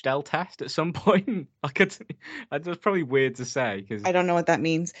Bechdel test at some point. That's probably weird to say because I don't know what that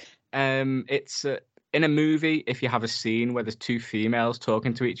means. It's in a movie, if you have a scene where there's two females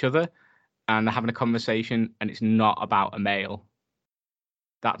talking to each other and they're having a conversation and it's not about a male,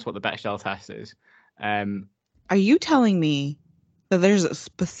 that's what the Bechdel test is. Are you telling me that there's a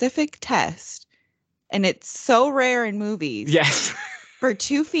specific test, and it's so rare in movies? Yes. For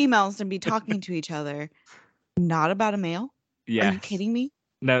two females to be talking to each other, not about a male? Yeah. Are you kidding me?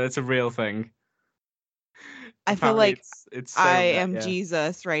 No, that's a real thing. I feel like it's so I am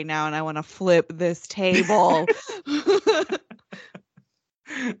Jesus right now, and I want to flip this table.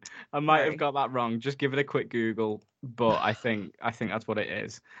 I might have got that wrong. Just give it a quick Google, but I think that's what it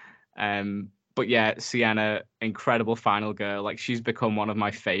is. But yeah, Sienna, incredible final girl. Like, she's become one of my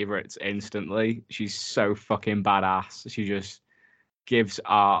favorites instantly. She's so fucking badass. She just gives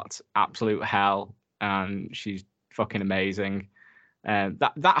art absolute hell, and she's fucking amazing.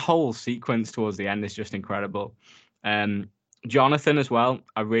 That whole sequence towards the end is just incredible. Jonathan as well,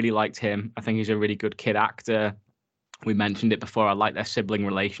 I really liked him. I think he's a really good kid actor. We mentioned it before. I like their sibling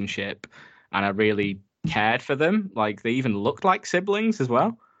relationship, and I really cared for them. Like, they even looked like siblings as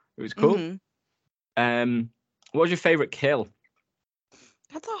well. It was cool. Mm-hmm. What was your favorite kill?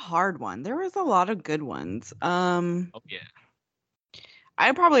 That's a hard one. There was a lot of good ones. Oh yeah.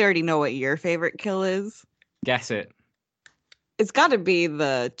 I probably already know what your favorite kill is. Guess it. It's got to be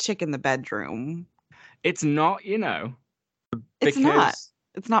the chick in the bedroom. It's not, It's not.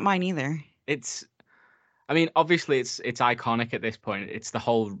 It's not mine either. I mean, obviously, it's iconic at this point. It's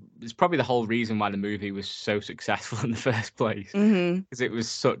probably the whole reason why the movie was so successful in the first place, because it was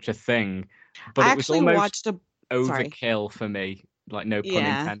such a thing. But it was almost overkill for me. Like, no pun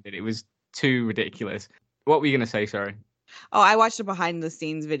intended. It was too ridiculous. What were you gonna say? Sorry. Oh, I watched a behind the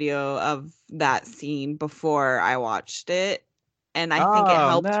scenes video of that scene before I watched it, and I think it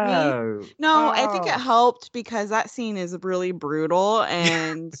helped me. No, I think it helped because that scene is really brutal,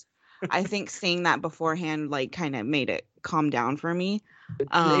 and I think seeing that beforehand like kind of made it calm down for me.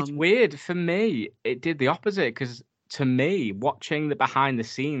 It's weird for me. It did the opposite, because to me, watching the behind the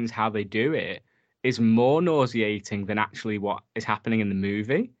scenes, how they do it, is more nauseating than actually what is happening in the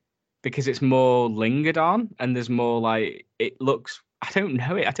movie, because it's more lingered on, and there's more like, it looks, I don't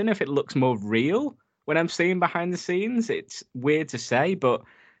know if it looks more real when I'm seeing behind the scenes. It's weird to say, but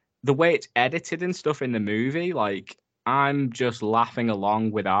the way it's edited and stuff in the movie, like, I'm just laughing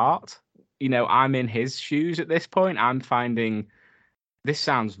along with art. I'm in his shoes at this point. I'm finding, this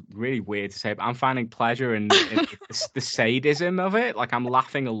sounds really weird to say, but I'm finding pleasure in the sadism of it. Like, I'm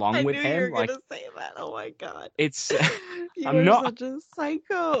laughing along with him. You were like, gonna say that. Oh my god! It's I'm not such a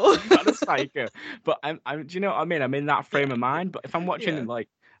psycho. I'm not a psycho, but I'm. Do you know what I mean? I'm in that frame of mind. But if I'm watching like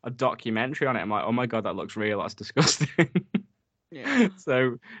a documentary on it, I'm like, oh my god, that looks real. That's disgusting. Yeah.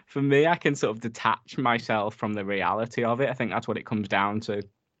 So for me, I can sort of detach myself from the reality of it. I think that's what it comes down to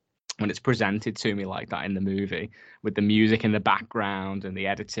when it's presented to me like that in the movie, with the music in the background and the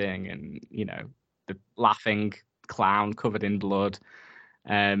editing and, the laughing clown covered in blood.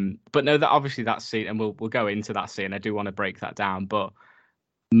 But no, that scene, and we'll go into that scene. I do want to break that down. But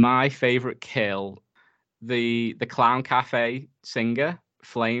my favorite kill, the Clown Cafe singer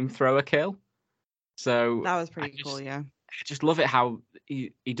flamethrower kill. So that was pretty cool, yeah. I just love it how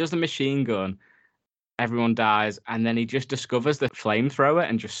he does the machine gun, everyone dies, and then he just discovers the flamethrower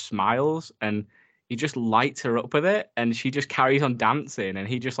and just smiles, and he just lights her up with it, and she just carries on dancing, and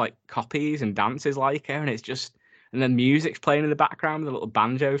he just like copies and dances like her, and it's just, and then music's playing in the background with a little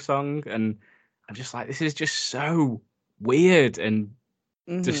banjo song, and I'm just like, this is just so weird and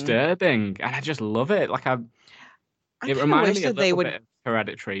disturbing, and I just love it. Like, it reminded me a little bit of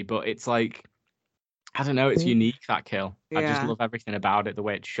Hereditary, but it's like, I don't know, it's unique, that kill. Yeah. I just love everything about it, the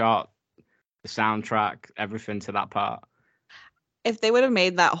way it's shot, the soundtrack, everything to that part. If they would have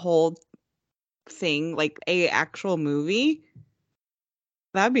made that whole thing like a actual movie,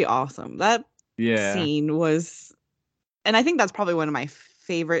 that'd be awesome. That scene was, and I think that's probably one of my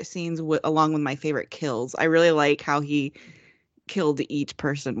favorite scenes, along with my favorite kills. I really like how he killed each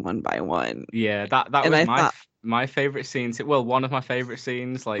person one by one. Yeah, that was my favorite scene. Well, one of my favorite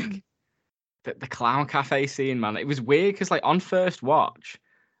scenes, like the Clown Cafe scene, man. It was weird because, like, on first watch,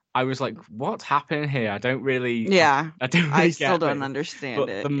 I was like, what's happening here? I don't really, Yeah. I don't I really still get don't this. understand But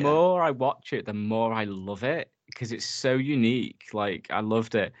it. the Yeah. more I watch it, the more I love it because it's so unique. Like I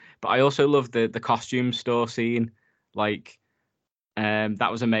loved it, but I also loved the costume store scene. Like,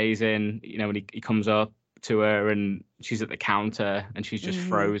 that was amazing. You know, when he comes up to her and she's at the counter and she's just Hmm.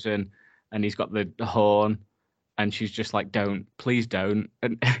 frozen, and he's got the horn, and she's just like, "Don't, please don't,"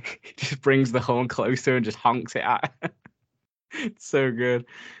 and he just brings the horn closer and just honks it at her. It's so good.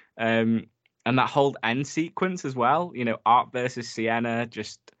 Um, and that whole end sequence as well, you know, Art versus Sienna,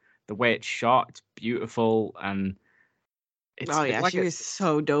 just the way it's shot, it's beautiful, and Oh it's yeah, like she a, was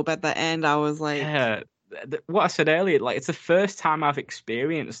so dope at the end. I was like, yeah, what I said earlier, like it's the first time I've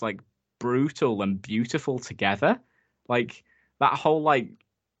experienced like brutal and beautiful together. Like that whole like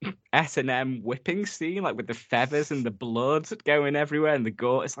S&M whipping scene, like with the feathers and the blood going everywhere and the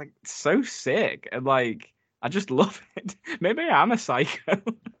gore, it's like so sick. And like I just love it. Maybe I'm a psycho.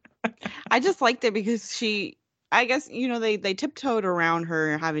 I just liked it because I guess, they tiptoed around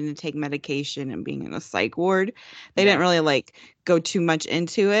her having to take medication and being in a psych ward. They Yeah. didn't really like go too much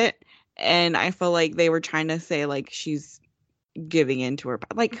into it. And I feel like they were trying to say like she's giving into her,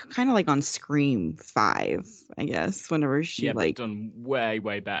 like kind of like on Scream 5, I guess, whenever she Yeah, but like, done way,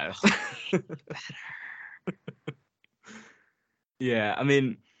 way better. Yeah, I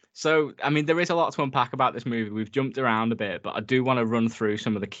mean, there is a lot to unpack about this movie. We've jumped around a bit, but I do want to run through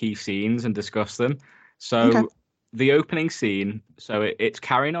some of the key scenes and discuss them. okay. So, the opening scene, so it's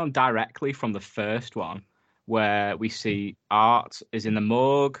carrying on directly from the first one, where we see Art is in the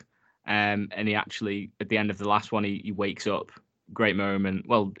morgue, and he actually, at the end of the last one, he wakes up. Great moment.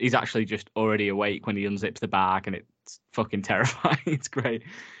 Well, he's actually just already awake when he unzips the bag, and it's fucking terrifying. It's great.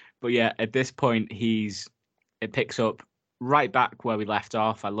 But yeah, at this point, it picks up right back where we left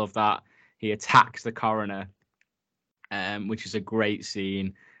off. I love that. He attacks the coroner, which is a great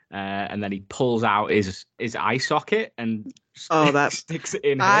scene. And then he pulls out his eye socket and Oh, that sticks it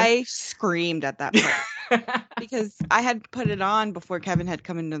in her. I screamed at that part because I had put it on before Kevin had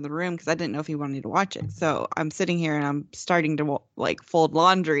come into the room because I didn't know if he wanted to watch it. So I'm sitting here and I'm starting to like fold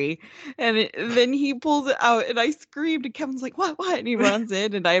laundry, and then he pulls it out and I screamed and Kevin's like, "What? What?" And he runs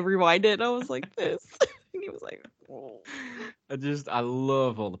in and I rewind it and I was like, "This," and he was like, "Oh." I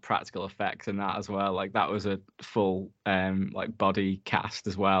love all the practical effects in that as well. Like that was a full like body cast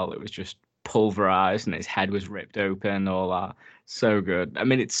as well. It was just pulverized and his head was ripped open, all that. So good. I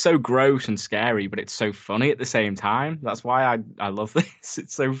mean, it's so gross and scary, but it's so funny at the same time. That's why I love this.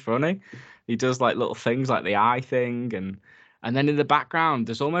 It's so funny. He does like little things like the eye thing, and then in the background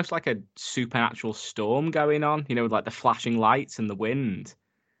there's almost like a supernatural storm going on, you know, with like the flashing lights and the wind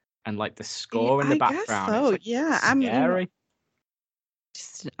and like the Yeah, score in the I guess background. It's so. like Yeah, scary.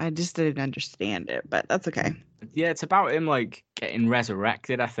 I just didn't understand it, but that's okay. Yeah, it's about him like getting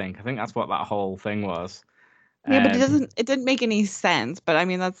resurrected, I think. I think that's what that whole thing was. Yeah, but Um, it didn't make any sense. But I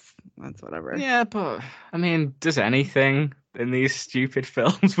mean, that's whatever. yeah, but I mean, does anything in these stupid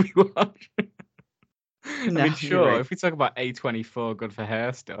films we watch? I No, mean, you're sure, right. if we talk about A24 good for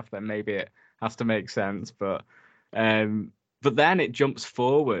hair stuff, then maybe it has to make sense. Um, but then it jumps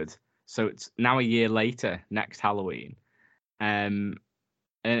forward. So it's now a year later, next Halloween. Um,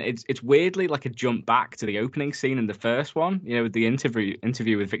 and it's weirdly like a jump back to the opening scene in the first one, you know, with the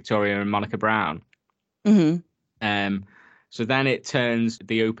interview with Victoria and Monica Brown. Hmm. Um, so then it turns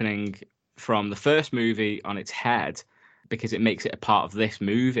the opening from the first movie on its head because it makes it a part of this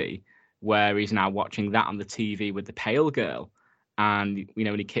movie where he's now watching that on the TV with the pale girl, and you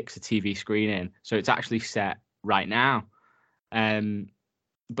know when he kicks the TV screen in, so it's actually set right now. Um,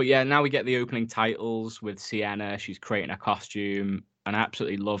 but yeah, now we get the opening titles with Sienna. She's creating a costume, and I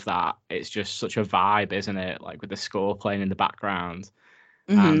absolutely love that. It's just such a vibe, isn't it? Like with the score playing in the background,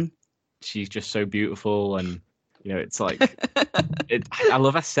 and Hmm. she's just so beautiful, and you know, it's like I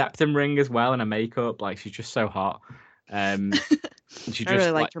love her septum ring as well and her makeup. Like she's just so hot. Um, and she I really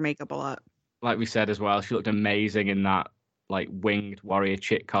just liked her makeup a lot. like we said as well, she looked amazing in that like winged warrior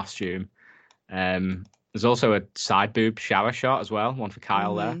chick costume. There's also a side boob shower shot as well, one for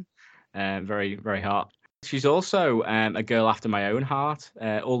Kyle there. Hmm. Very, very hot. She's also a girl after my own heart.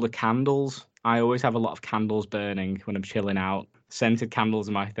 All the candles. I always have a lot of candles burning when I'm chilling out. Scented candles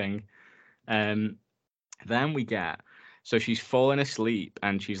are my thing. Um, then we get so she's falling asleep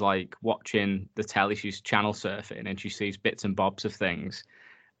and she's like watching the telly. She's channel surfing and she sees bits and bobs of things.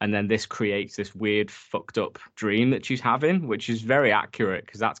 And then this creates this weird fucked up dream that she's having, which is very accurate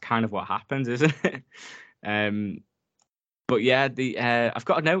because that's kind of what happens, isn't it? Um, but yeah, the I've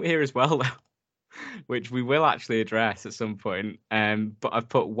got a note here as well, which we will actually address at some point. But I've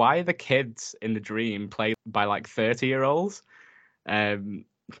put why are the kids in the dream played by like 30-year-olds? Um,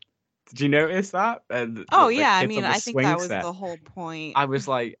 Did you notice that? Oh The yeah, I kids on mean, the I think swing that was set. the whole point. I was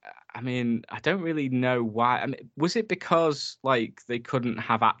like, I mean, I don't really know why. I mean, was it because like they couldn't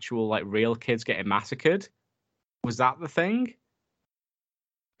have actual like real kids getting massacred? Was that the thing?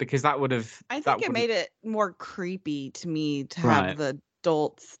 Because that would have I that think it would made it more creepy to me to Right. have the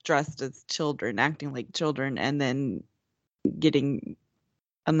adults dressed as children, acting like children, and then getting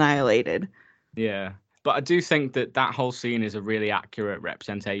annihilated. Yeah. But I do think that that whole scene is a really accurate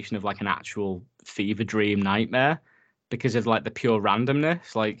representation of like an actual fever dream nightmare because of like the pure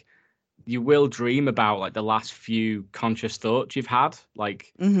randomness. Like you will dream about like the last few conscious thoughts you've had,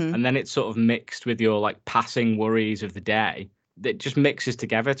 like, Mm-hmm. and then it's sort of mixed with your like passing worries of the day. It just mixes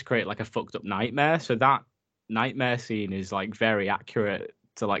together to create like a fucked up nightmare. So that nightmare scene is like very accurate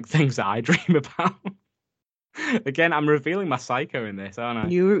to like things that I dream about. Again, I'm revealing my psycho in this, aren't I?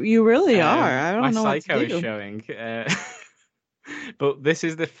 You really are. I My don't know what psycho to is do. showing. But this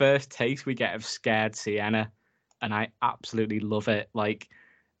is the first taste we get of scared Sienna, and I absolutely love it. Like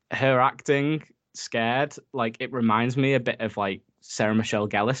her acting scared, like it reminds me a bit of like Sarah Michelle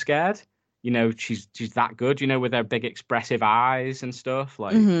Gellar scared. You know, she's that good. You know, with her big expressive eyes and stuff.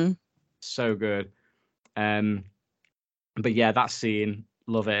 Like Mm-hmm. so good. But yeah, that scene,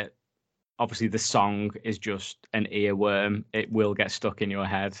 love it. Obviously, the song is just an earworm. It will get stuck in your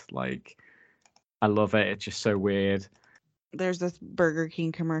head. Like, I love it. It's just so weird. There's this Burger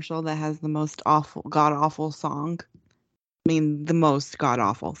King commercial that has the most awful, god awful song. I mean, the most god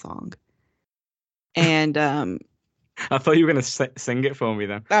awful song. And I thought you were gonna sing it for me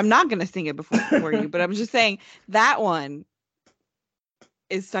then. I'm not gonna sing it for you, but I'm just saying that one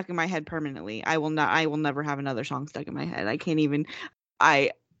is stuck in my head permanently. I will never have another song stuck in my head. I can't even.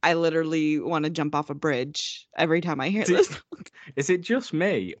 I literally want to jump off a bridge every time I hear this. Is it just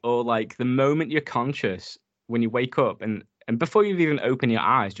me, or like the moment you're conscious when you wake up and before you even open your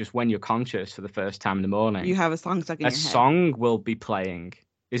eyes, just when you're conscious for the first time in the morning, You have a song stuck in a your head. song will be playing.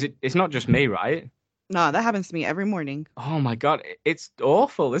 Is it? It's not just me, right? No, that happens to me every morning. Oh my god, it's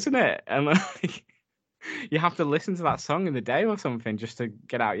awful, isn't it? And like, you have to listen to that song in the day or something just to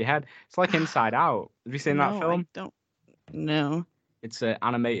get out your head. It's like Inside Out. Have you seen that film? I don't. No. It's an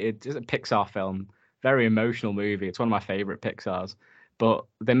animated, it's a Pixar film, very emotional movie. It's one of my favorite Pixar's. But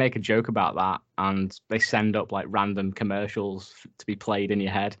they make a joke about that, and they send up like random commercials to be played in your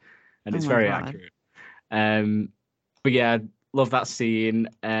head, and Oh it's my very God. accurate. But yeah, love that scene.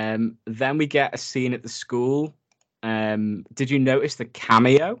 Then we get a scene at the school. Did you notice the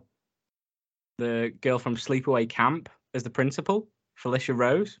cameo? The girl from Sleepaway Camp as the principal, Felicia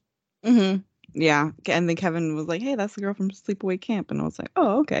Rose. Mm-hmm. Yeah, and then Kevin was like, "Hey, that's the girl from Sleepaway Camp," and I was like,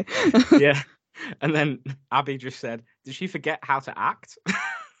 "Oh, okay." Yeah. And then Abby just said, "Did she forget how to act?"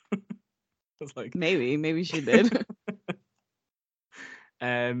 I was like, maybe she did.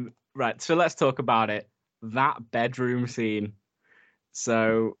 Right. So let's talk about it. That bedroom scene.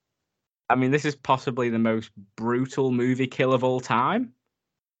 So, I mean, this is possibly the most brutal movie kill of all time.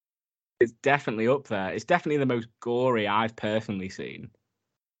 It's definitely up there. It's definitely the most gory I've personally seen.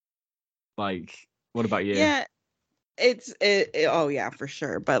 Like, what about you? Yeah, oh yeah, for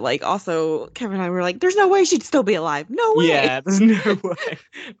sure. But like, also Kevin and I were like, "There's no way she'd still be alive. No way." Yeah, there's no way.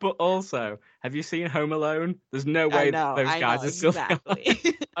 But also, have you seen Home Alone? There's no way those guys are still exactly.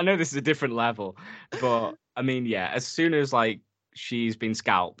 alive. I know this is a different level, but I mean, yeah, as soon as like she's been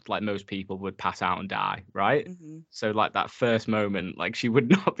scalped, like most people would pass out and die, right? Mm-hmm. So like that first moment, like she would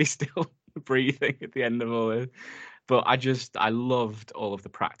not be still breathing at the end of all this. But I loved all of the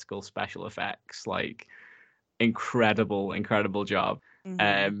practical special effects, like incredible job.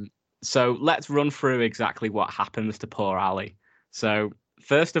 Mm-hmm. So let's run through exactly what happens to poor Ali. So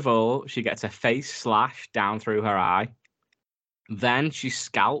first of all, she gets her face slashed down through her eye. Then she's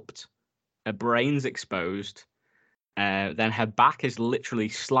scalped, her brain's exposed. Then her back is literally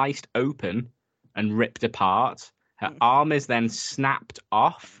sliced open and ripped apart. Her arm is then snapped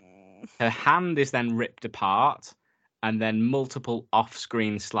off. Her hand is then ripped apart. And then multiple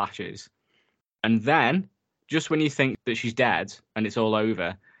off-screen slashes. And then, just when you think that she's dead and it's all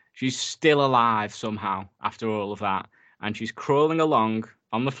over, she's still alive somehow after all of that. And she's crawling along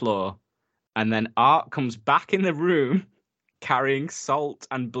on the floor. And then Art comes back in the room carrying salt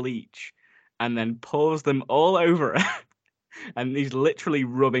and bleach and then pours them all over her. And he's literally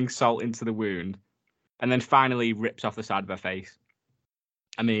rubbing salt into the wound. And then finally rips off the side of her face.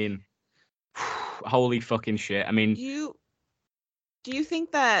 I mean, holy fucking shit. I mean, do you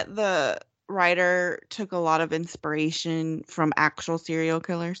think that the writer took a lot of inspiration from actual serial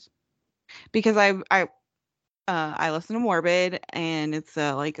killers? Because I listen to Morbid, and it's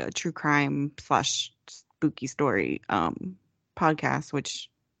like a true crime / spooky story podcast, which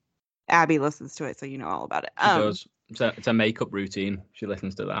Abby listens to it, so you know all about it. She does. It's a makeup routine. She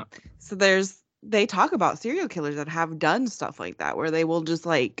listens to that. So they talk about serial killers that have done stuff like that, where they will just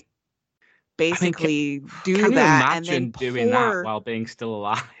like basically do can you that imagine and then doing that while being still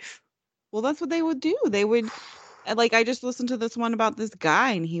alive? Well, that's what they would do. They would, like, I just listened to this one about this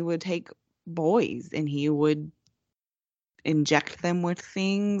guy, and he would take boys and he would inject them with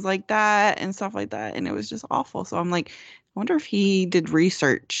things like that and stuff like that, and it was just awful. So I'm like, I wonder if he did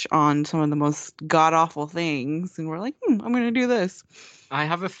research on some of the most god awful things, and we're like, I'm going to do this. I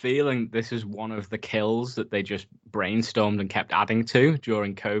have a feeling this is one of the kills that they just brainstormed and kept adding to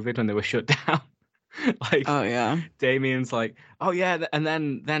during COVID when they were shut down. Like, oh yeah, Damien's like, oh yeah, and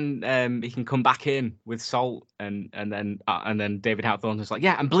then he can come back in with salt, and then David Hawthorne's like,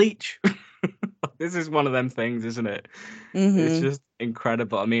 yeah, and bleach. This is one of them things, isn't it? Mm-hmm. It's just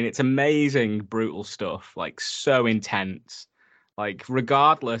incredible. I mean, it's amazing, brutal stuff, like so intense. Like,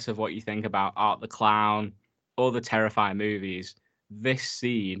 regardless of what you think about Art the Clown or the Terrifier movies, this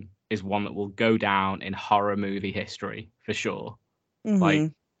scene is one that will go down in horror movie history for sure. Mm-hmm.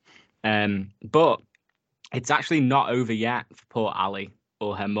 Like, but it's actually not over yet for poor Ali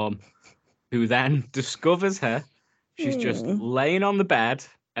or her mum, who then discovers her. She's just laying on the bed,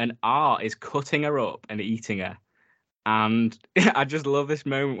 and Art is cutting her up and eating her. And I just love this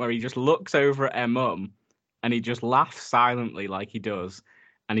moment where he just looks over at her mum and he just laughs silently like he does.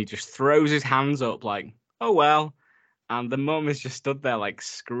 And he just throws his hands up like, oh, well. And the mum is just stood there like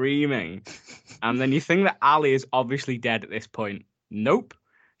screaming. And then you think that Ali is obviously dead at this point. Nope.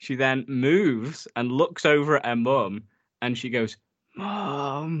 She then moves and looks over at her mum and she goes,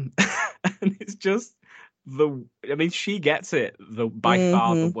 Mom. And it's just she gets it by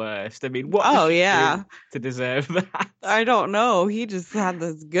far the worst. I mean, what did she do to deserve that? I don't know. He just had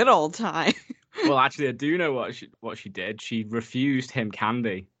this good old time. Well, actually, I do know what she did. She refused him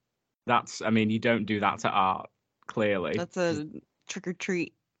candy. You don't do that to Art, clearly. That's a trick or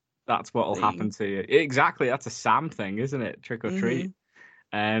treat. That's what'll happen to you. Exactly. That's a Sam thing, isn't it? Trick or treat.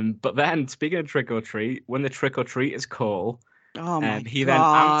 But then, speaking of trick or treat, when the trick or treaters call, he then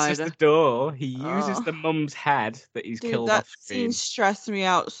answers the door. He uses the mum's head that he's killed off screen. That scene stressed me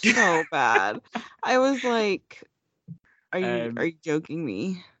out so bad. I was like, are you joking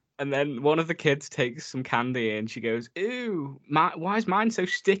me? And then one of the kids takes some candy and she goes, ew, why is mine so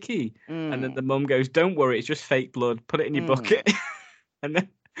sticky? And then the mum goes, don't worry, it's just fake blood. Put it in your bucket. And then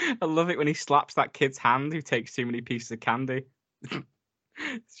I love it when he slaps that kid's hand who takes too many pieces of candy.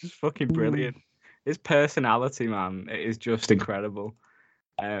 It's just fucking brilliant. His personality, man, it is just incredible.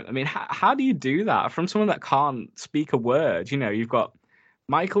 I mean, how do you do that from someone that can't speak a word? You know, you've got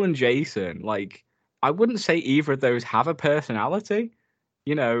Michael and Jason. Like, I wouldn't say either of those have a personality,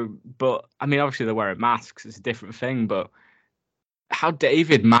 you know, but I mean, obviously they're wearing masks. It's a different thing, but how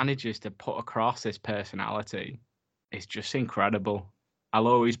David manages to put across this personality is just incredible. I'll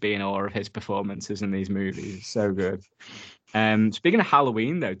always be in awe of his performances in these movies. It's so good. Speaking of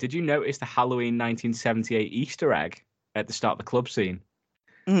Halloween, though, did you notice the Halloween 1978 Easter egg at the start of the club scene?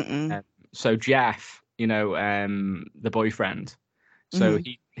 So Jeff, you know, the boyfriend, so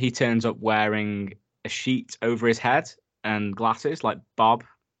he turns up wearing a sheet over his head and glasses, like Bob,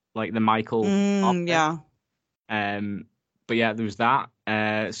 like the Michael. Yeah. But yeah, there was that.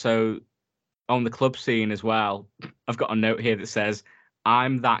 So on the club scene as well, I've got a note here that says,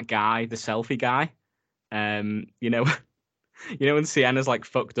 I'm that guy, the selfie guy. You know, when Sienna's like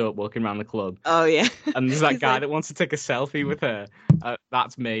fucked up walking around the club. Oh yeah. And there's that guy that wants to take a selfie with her.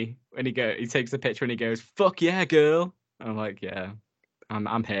 That's me. When he takes the picture and he goes, "Fuck yeah, girl." And I'm like, yeah,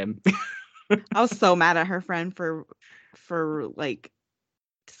 I'm him. I was so mad at her friend for like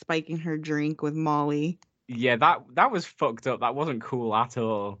spiking her drink with Molly. Yeah, that was fucked up. That wasn't cool at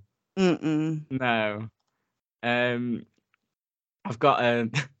all. No. I've got a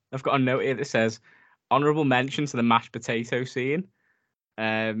note here that says honorable mention to the mashed potato scene.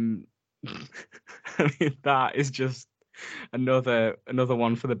 I mean, that is just another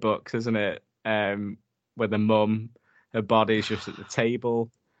one for the books, isn't it? Where the mum, her body's just at the table,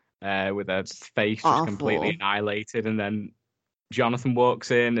 with her face just completely annihilated, and then Jonathan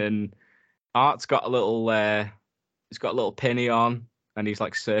walks in, and Art's got a little penny on, and he's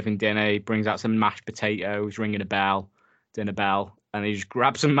like serving dinner. He brings out some mashed potatoes, ringing a bell. Dinner bell, and he just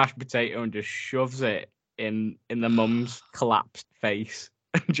grabs some mashed potato and just shoves it in the mum's collapsed face.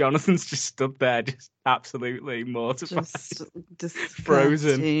 And Jonathan's just stood there, just absolutely mortified, just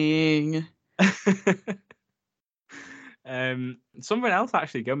frozen. Something else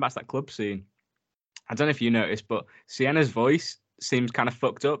actually, going back to that club scene. I don't know if you noticed, but Sienna's voice seems kind of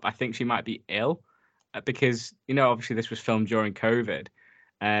fucked up. I think she might be ill because, you know, obviously this was filmed during COVID.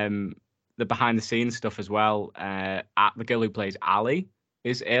 The behind the scenes stuff as well. The girl who plays Ali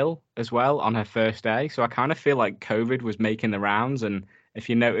is ill as well on her first day. So I kind of feel like COVID was making the rounds. And if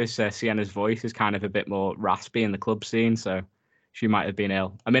you notice, Sienna's voice is kind of a bit more raspy in the club scene. So she might have been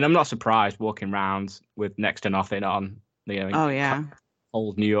ill. I mean, I'm not surprised walking around with next to nothing on, Oh yeah.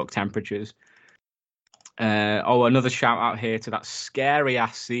 cold New York temperatures. Another shout out here to that scary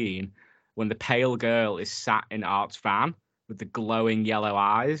ass scene when the pale girl is sat in Art's van with the glowing yellow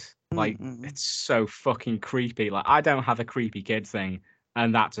eyes. Like, it's so fucking creepy. Like, I don't have a creepy kid thing,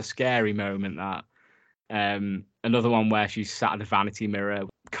 and that's a scary moment. That another one where she's sat at a vanity mirror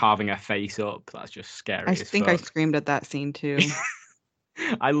carving her face up. That's just scary. I think I screamed at that scene too.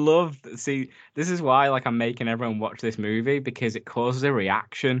 This is why like I'm making everyone watch this movie, because it causes a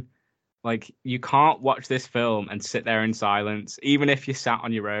reaction. Like, you can't watch this film and sit there in silence, even if you sat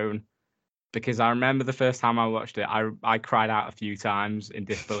on your own. Because I remember the first time I watched it, I cried out a few times in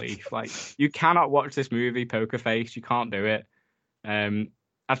disbelief. Like, you cannot watch this movie poker face. You can't do it.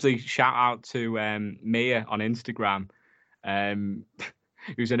 Actually, shout out to Mia on Instagram,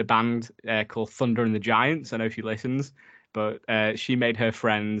 who's in a band called Thunder and the Giants. I know she listens, but she made her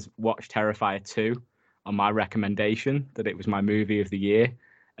friends watch Terrifier 2 on my recommendation that it was my movie of the year.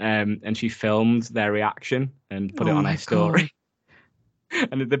 And she filmed their reaction and put it on her story.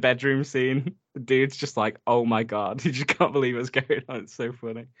 And in the bedroom scene, the dude's just like, "Oh my god," he just can't believe what's going on. It's so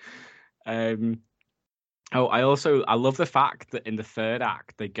funny. I love the fact that in the third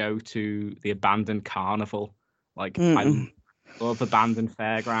act they go to the abandoned carnival. Like, I love abandoned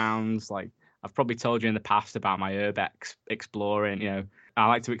fairgrounds. Like, I've probably told you in the past about my urbex exploring. I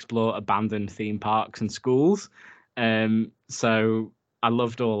like to explore abandoned theme parks and schools. So I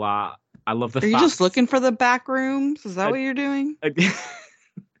loved all that. I love the fact... Are you just looking for the back rooms? Is that what you're doing?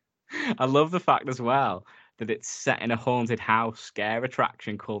 I love the fact as well that it's set in a haunted house scare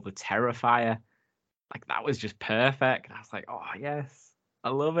attraction called the Terrifier. Like, that was just perfect. I was like, oh yes, I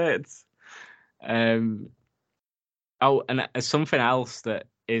love it. And something else that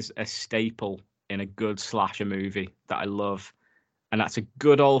is a staple in a good slasher movie that I love, and that's a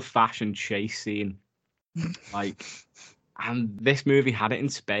good old-fashioned chase scene. Like... And this movie had it in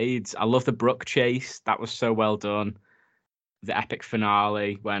spades. I love the Brooke chase. That was so well done. The epic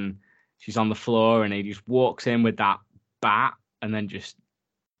finale when she's on the floor and he just walks in with that bat and then just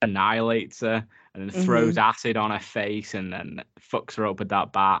annihilates her and then throws acid on her face and then fucks her up with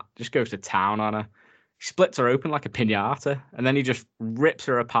that bat. Just goes to town on her. He splits her open like a piñata and then he just rips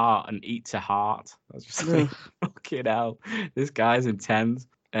her apart and eats her heart. I was just like, fucking hell, this guy's intense.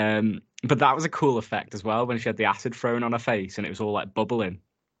 But that was a cool effect as well when she had the acid thrown on her face and it was all like bubbling.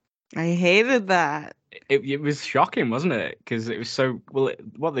 I hated that. It was shocking, wasn't it? Because it was so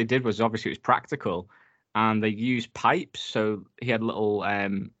what they did was obviously it was practical, and they used pipes. So he had little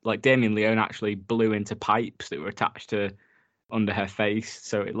like Damien Leone actually blew into pipes that were attached to under her face,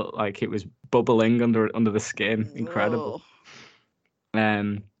 so it looked like it was bubbling under the skin. Incredible.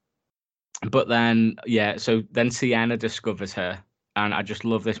 But then so then Sienna discovers her. And I just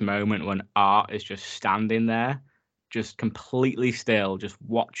love this moment when Art is just standing there, just completely still, just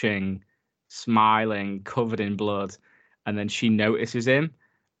watching, smiling, covered in blood. And then she notices him.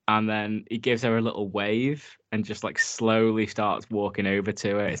 And then he gives her a little wave and just like slowly starts walking over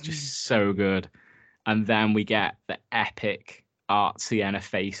to her. It's just so good. And then we get the epic Art Sienna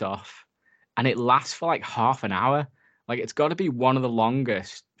face off. And it lasts for like half an hour. Like, it's got to be one of the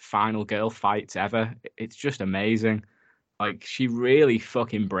longest final girl fights ever. It's just amazing. Like, she really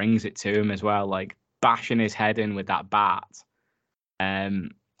fucking brings it to him as well, like bashing his head in with that bat.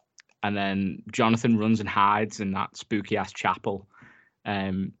 And then Jonathan runs and hides in that spooky ass chapel.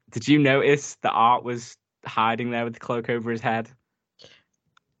 Did you notice that Art was hiding there with the cloak over his head?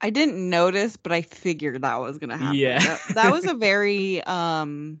 I didn't notice, but I figured that was gonna happen. Yeah. That was a very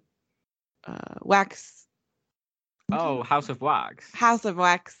wax. Oh, House of Wax. House of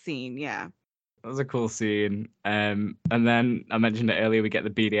Wax scene, yeah. That was a cool scene. And then I mentioned it earlier, we get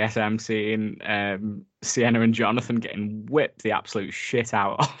the BDSM scene. Sienna and Jonathan getting whipped the absolute shit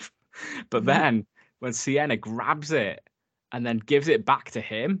out of. But then when Sienna grabs it and then gives it back to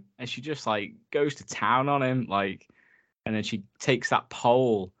him, and she just like goes to town on him, like, and then she takes that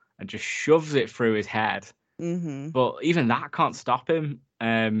pole and just shoves it through his head. But even that can't stop him.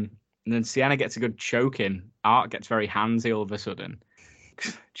 And then Sienna gets a good choke in. Art gets very handsy all of a sudden.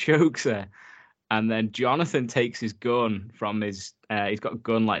 Chokes her. And then Jonathan takes his gun from his... he's got a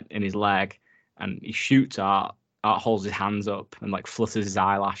gun like in his leg, and he shoots Art. Art holds his hands up and like flutters his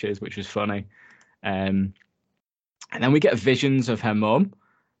eyelashes, which was funny. And then we get visions of her mum.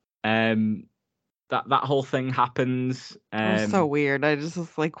 that whole thing happens. It was so weird. I just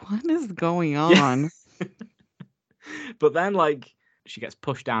was like, what is going Yeah. on? But then, like, she gets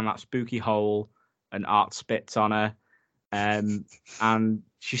pushed down that spooky hole, and Art spits on her, and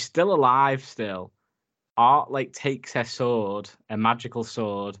she's still alive. Still, Art like takes her sword, a magical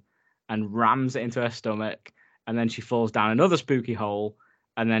sword, and rams it into her stomach, and then she falls down another spooky hole,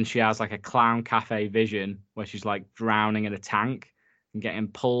 and then she has like a clown cafe vision where she's like drowning in a tank and getting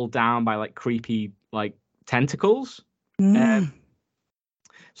pulled down by like creepy like tentacles. Mm.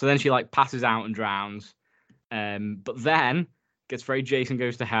 So then she like passes out and drowns. But then gets very Jason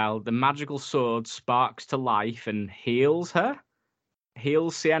Goes to Hell. The magical sword sparks to life and heals her.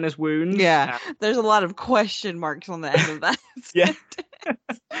 Heals Sienna's wounds. Yeah, there's a lot of question marks on the end of that. Yeah.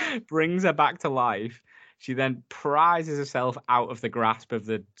 Brings her back to life. She then prizes herself out of the grasp of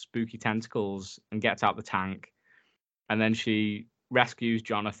the spooky tentacles and gets out the tank. And then she rescues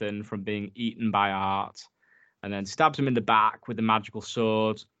Jonathan from being eaten by Art, and then stabs him in the back with the magical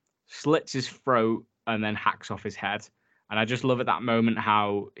sword, slits his throat, and then hacks off his head. And I just love at that moment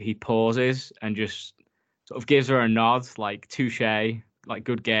how he pauses and just sort of gives her a nod, like touche, like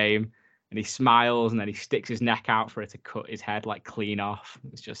good game. And he smiles, and then he sticks his neck out for her to cut his head like clean off.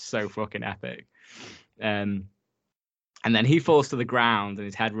 It's just so fucking epic. And then he falls to the ground and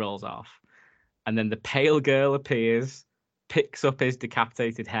his head rolls off. And then the pale girl appears, picks up his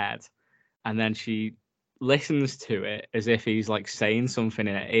decapitated head, and then she listens to it as if he's like saying something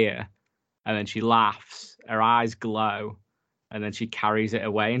in her ear. And then she laughs, her eyes glow, and then she carries it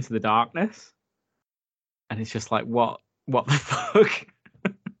away into the darkness. And it's just like, what the fuck?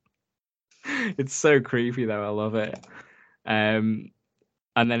 It's so creepy though. I love it. And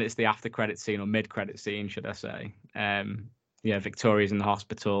then it's the after credit scene, or mid credit scene, should I say? Yeah, Victoria's in the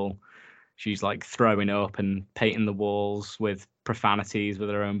hospital. She's like throwing up and painting the walls with profanities with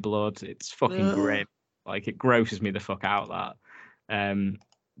her own blood. It's fucking grim. Like, it grosses me the fuck out, that.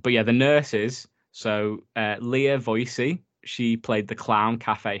 But yeah, the nurses. So Leah Voicey, she played the clown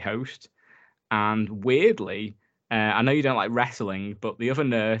cafe host. And weirdly, I know you don't like wrestling, but the other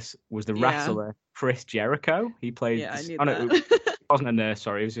nurse was the wrestler Chris Jericho. He played. Yeah, I knew No, that. it wasn't a nurse.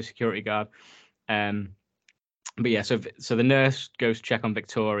 Sorry, he was a security guard. But yeah, so the nurse goes to check on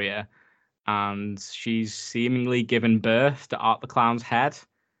Victoria, and she's seemingly given birth to Art the Clown's head,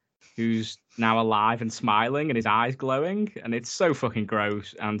 who's now alive and smiling, and his eyes glowing, and it's so fucking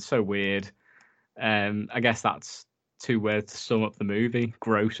gross and so weird. I guess that's 2 words to sum up the movie: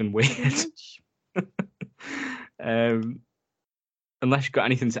 gross and weird. Unless you've got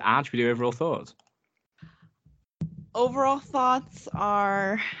anything to add, should we do overall thoughts? Overall thoughts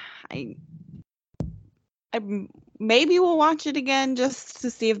are, I maybe we'll watch it again just to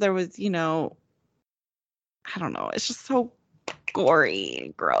see if there was, I don't know. It's just so gory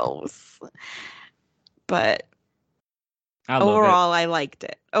and gross. But overall, I liked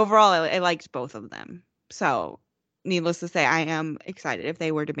it. Overall, I liked both of them. So, needless to say, I am excited. If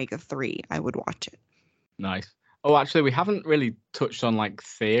they were to make a 3, I would watch it. Nice. Oh, actually, we haven't really touched on like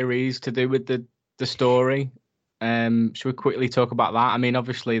theories to do with the story. Should we quickly talk about that? I mean,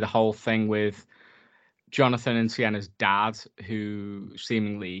 obviously, the whole thing with Jonathan and Sienna's dad, who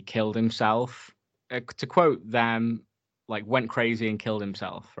seemingly killed himself. To quote them, like, went crazy and killed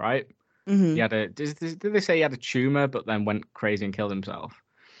himself, right? Mm-hmm. He had a. Did they say he had a tumor, but then went crazy and killed himself?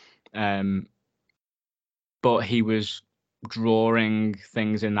 But he was drawing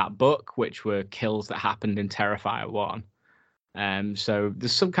things in that book, which were kills that happened in Terrifier 1. So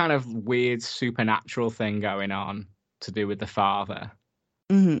there's some kind of weird supernatural thing going on to do with the father.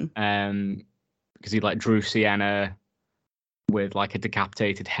 Mm-hmm. Because he like drew Sienna with like a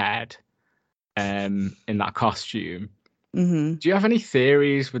decapitated head in that costume. Mm-hmm. Do you have any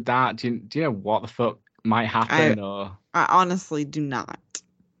theories with that? Do you know what the fuck might happen? I honestly do not.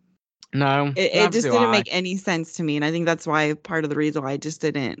 No, it just didn't make any sense to me, and I think that's why part of the reason why I just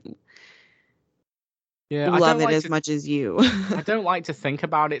didn't love it as much as you. I don't like to think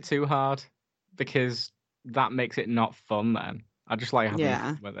about it too hard, because that makes it not fun then. I just like having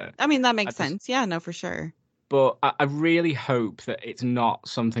fun with it. I mean, that makes sense. Yeah, no, for sure. But I really hope that it's not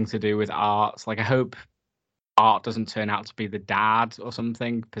something to do with Art. Like, I hope Art doesn't turn out to be the dad or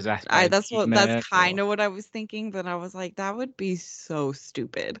something possessed by that's kind of what I was thinking, but I was like, that would be so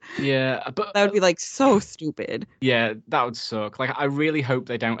stupid. Yeah, but that would be like so stupid. Yeah, that would suck. Like, I really hope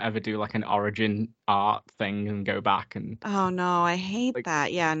they don't ever do like an origin Art thing and go back and. Oh no, I hate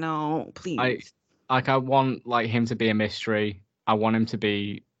that. Yeah, no, please. I want like him to be a mystery. I want him to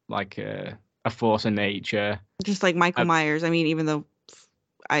be like a force of nature, just like Michael Myers. I mean, even though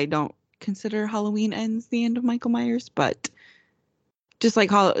I don't consider Halloween Ends the end of Michael Myers, but just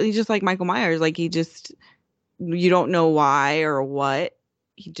like Michael Myers. Like you don't know why or what.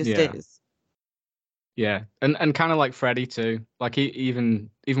 He just Yeah. is. Yeah, and kind of like Freddy too. Like even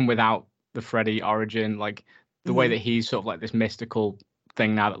without the Freddy origin, like the way Mhm. that he's sort of like this mystical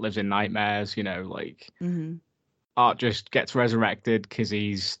thing now that lives in nightmares. Like Mm-hmm. Art just gets resurrected because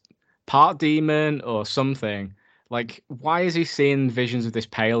he's part demon or something. Like, why is he seeing visions of this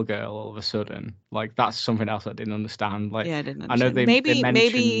pale girl all of a sudden? Like, that's something else I didn't understand. Like, Yeah, I didn't I know understand. they Maybe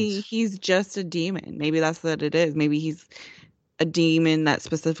mentioned. he's just a demon. Maybe that's what it is. Maybe he's a demon that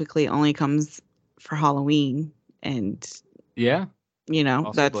specifically only comes for Halloween, and Yeah,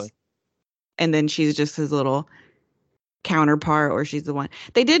 possibly. that's and then she's just his little counterpart, or she's the one.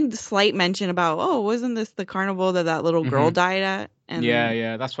 They did slight mention about, oh, wasn't this the carnival that little girl Hmm. died at? And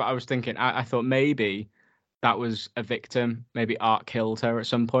Yeah, that's what I was thinking. I thought maybe that was a victim. Maybe Art killed her at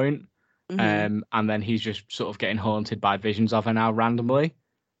some point. mhm. And then he's just sort of getting haunted by visions of her now randomly.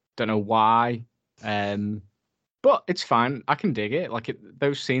 Don't know why. Um, but it's fine. I can dig it. Like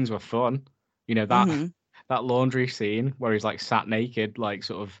those scenes were fun. That Mhm. that laundry scene where he's like sat naked, like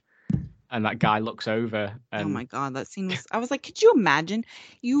sort of, and that guy looks over Oh and my God, that scene was. I was like, could you imagine?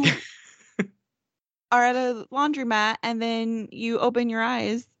 You are at a laundromat and then you open your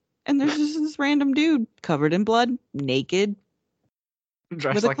eyes and there's just this random dude covered in blood, naked, with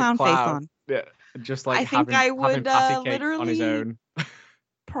dressed a like a clown face clown. on. Yeah, just like I think having I having would patty cake on his literally own.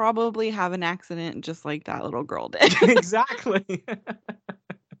 probably have an accident just like that little girl did. Exactly.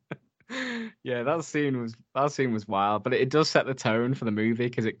 Yeah, that scene was wild, but it does set the tone for the movie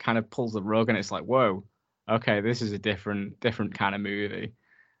because it kind of pulls the rug and it's like, whoa, okay, this is a different kind of movie.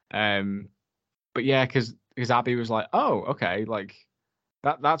 Um, but yeah, because Abby was like, oh, okay, like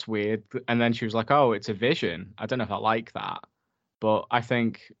that's weird, and then she was like, oh, it's a vision. I don't know if I like that, but I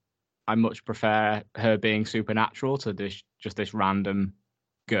think I much prefer her being supernatural to just this random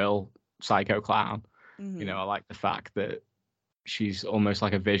girl psycho clown. Mhm. I like the fact that she's almost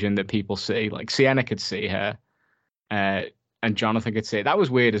like a vision that people see. Like Sienna could see her, uh, and Jonathan could see it. That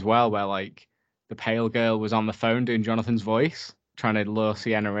was weird as well, where like the pale girl was on the phone doing Jonathan's voice, trying to lure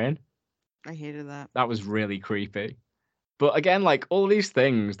Sienna in. I hated that. That was really creepy. But again, like all these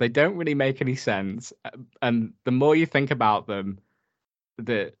things, they don't really make any sense. And the more you think about them,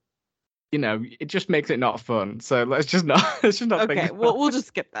 that it just makes it not fun. So let's just not think Okay, about we'll just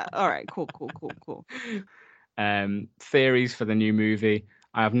skip that. All right, cool. theories for the new movie.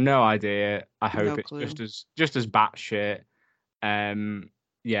 I have no idea. I hope No it's clue. just as batshit.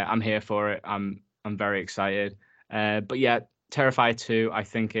 Yeah, I'm here for it. I'm very excited. But yeah, Terrifier 2, I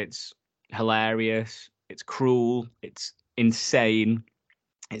think it's hilarious. It's cruel. It's insane.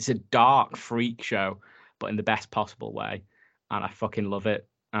 It's a dark freak show, but in the best possible way. And I fucking love it.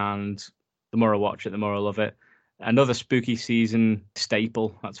 And the more I watch it, the more I love it. Another spooky season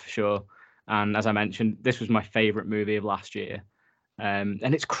staple, that's for sure. And as I mentioned, this was my favorite movie of last year. And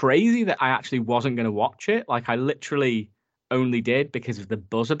it's crazy that I actually wasn't going to watch it. Like, I literally only did because of the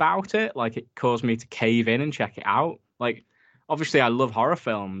buzz about it. Like, it caused me to cave in and check it out. Like, obviously, I love horror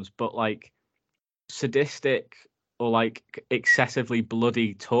films, but like sadistic or like excessively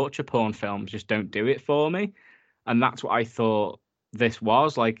bloody torture porn films just don't do it for me. And that's what I thought this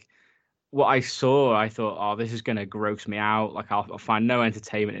was. Like, what I saw, I thought, oh, this is going to gross me out. Like, I'll find no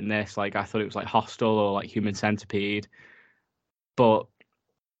entertainment in this. Like, I thought it was like Hostel or like Human Centipede. But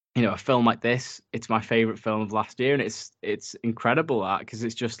a film like this, it's my favorite film of last year, and it's incredible that because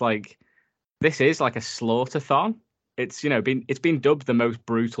it's just like this is like a slaughter-thon. It's been dubbed the most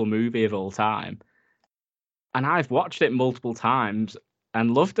brutal movie of all time, and I've watched it multiple times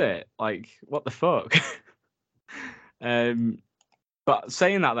and loved it. Like, what the fuck? But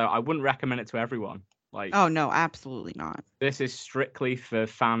saying that though, I wouldn't recommend it to everyone. Like, Oh no, absolutely not. this is strictly for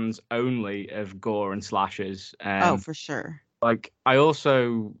fans only of gore and slashers. Oh, for sure. Like, I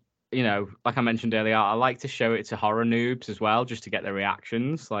also, like I mentioned earlier, I like to show it to horror noobs as well, just to get their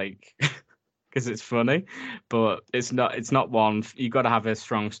reactions, like, because it's funny. But it's not one. You got to have a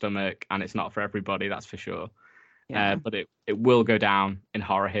strong stomach, and it's not for everybody, that's for sure. Yeah. But it will go down in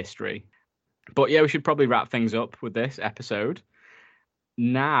horror history. But yeah, we should probably wrap things up with this episode.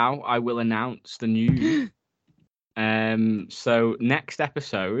 Now I will announce the news. So next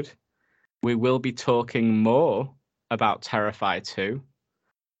episode, we will be talking more about Terrifier 2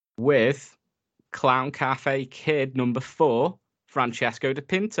 with Clown Cafe Kid number 4, Francesco De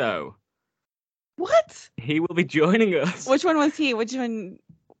Pinto. What? He will be joining us. Which one was he? Which one?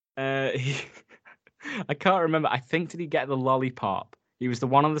 I can't remember. I think, did he get the lollipop? He was the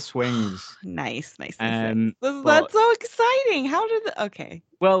one on the swings. Nice. But- That's so exciting. How did okay.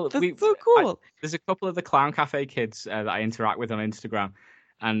 Well, That's so cool. there's a couple of the Clown Cafe kids that I interact with on Instagram,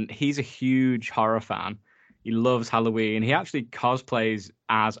 and he's a huge horror fan. He loves Halloween. He actually cosplays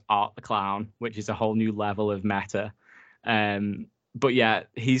as Art the Clown, which is a whole new level of meta. But yeah,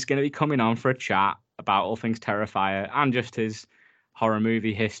 he's going to be coming on for a chat about all things Terrifier and just his horror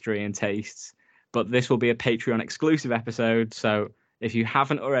movie history and tastes. But this will be a Patreon exclusive episode, so if you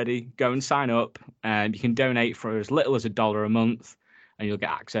haven't already, go and sign up, and you can donate for as little as $1 a month, and you'll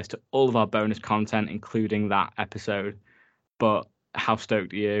get access to all of our bonus content, including that episode. But how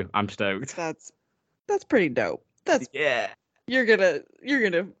stoked are you? I'm stoked. That's pretty dope. Yeah, You're gonna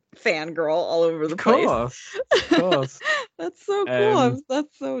fangirl all over the of place. course. That's so cool. Um,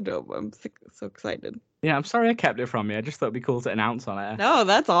 That's so dope. I'm so excited. Yeah, I'm sorry I kept it from you. I just thought it'd be cool to announce on air. No,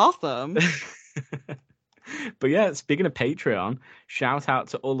 that's awesome. But yeah, speaking of Patreon, shout out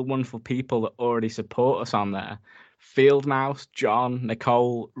to all the wonderful people that already support us on there. Field Mouse, John,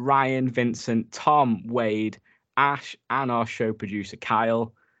 Nicole, Ryan, Vincent, Tom, Wade, Ash, and our show producer,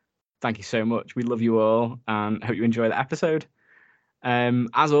 Kyle. Thank you so much. We love you all and hope you enjoy the episode.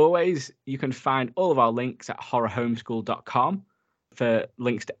 As always, you can find all of our links at horrorhomeschool.com for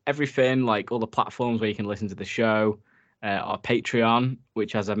links to everything, like all the platforms where you can listen to the show, our Patreon,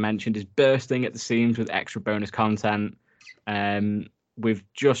 which, as I mentioned, is bursting at the seams with extra bonus content. We've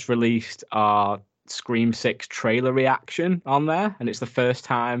just released our Scream 6 trailer reaction on there, and it's the first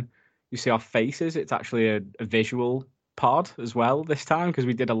time you see our faces. It's actually a visual pod as well this time, because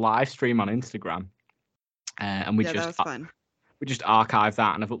we did a live stream on Instagram, and that was fun. we just archived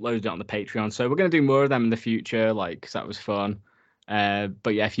that and I've uploaded it on the Patreon. So we're going to do more of them in the future, like, because that was fun.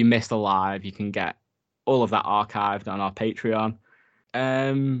 But yeah, if you missed the live, you can get all of that archived on our Patreon.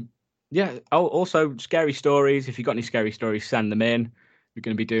 Yeah. Oh, also scary stories. If you've got any scary stories, send them in. We're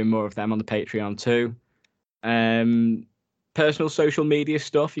going to be doing more of them on the Patreon too. Personal social media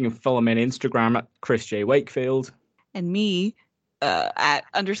stuff. You can follow me on Instagram at Chris J. Wakefield. And me at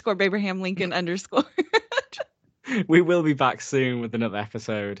 _Abraham_Lincoln_. We will be back soon with another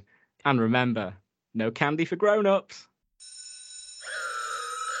episode. And remember, no candy for grown-ups.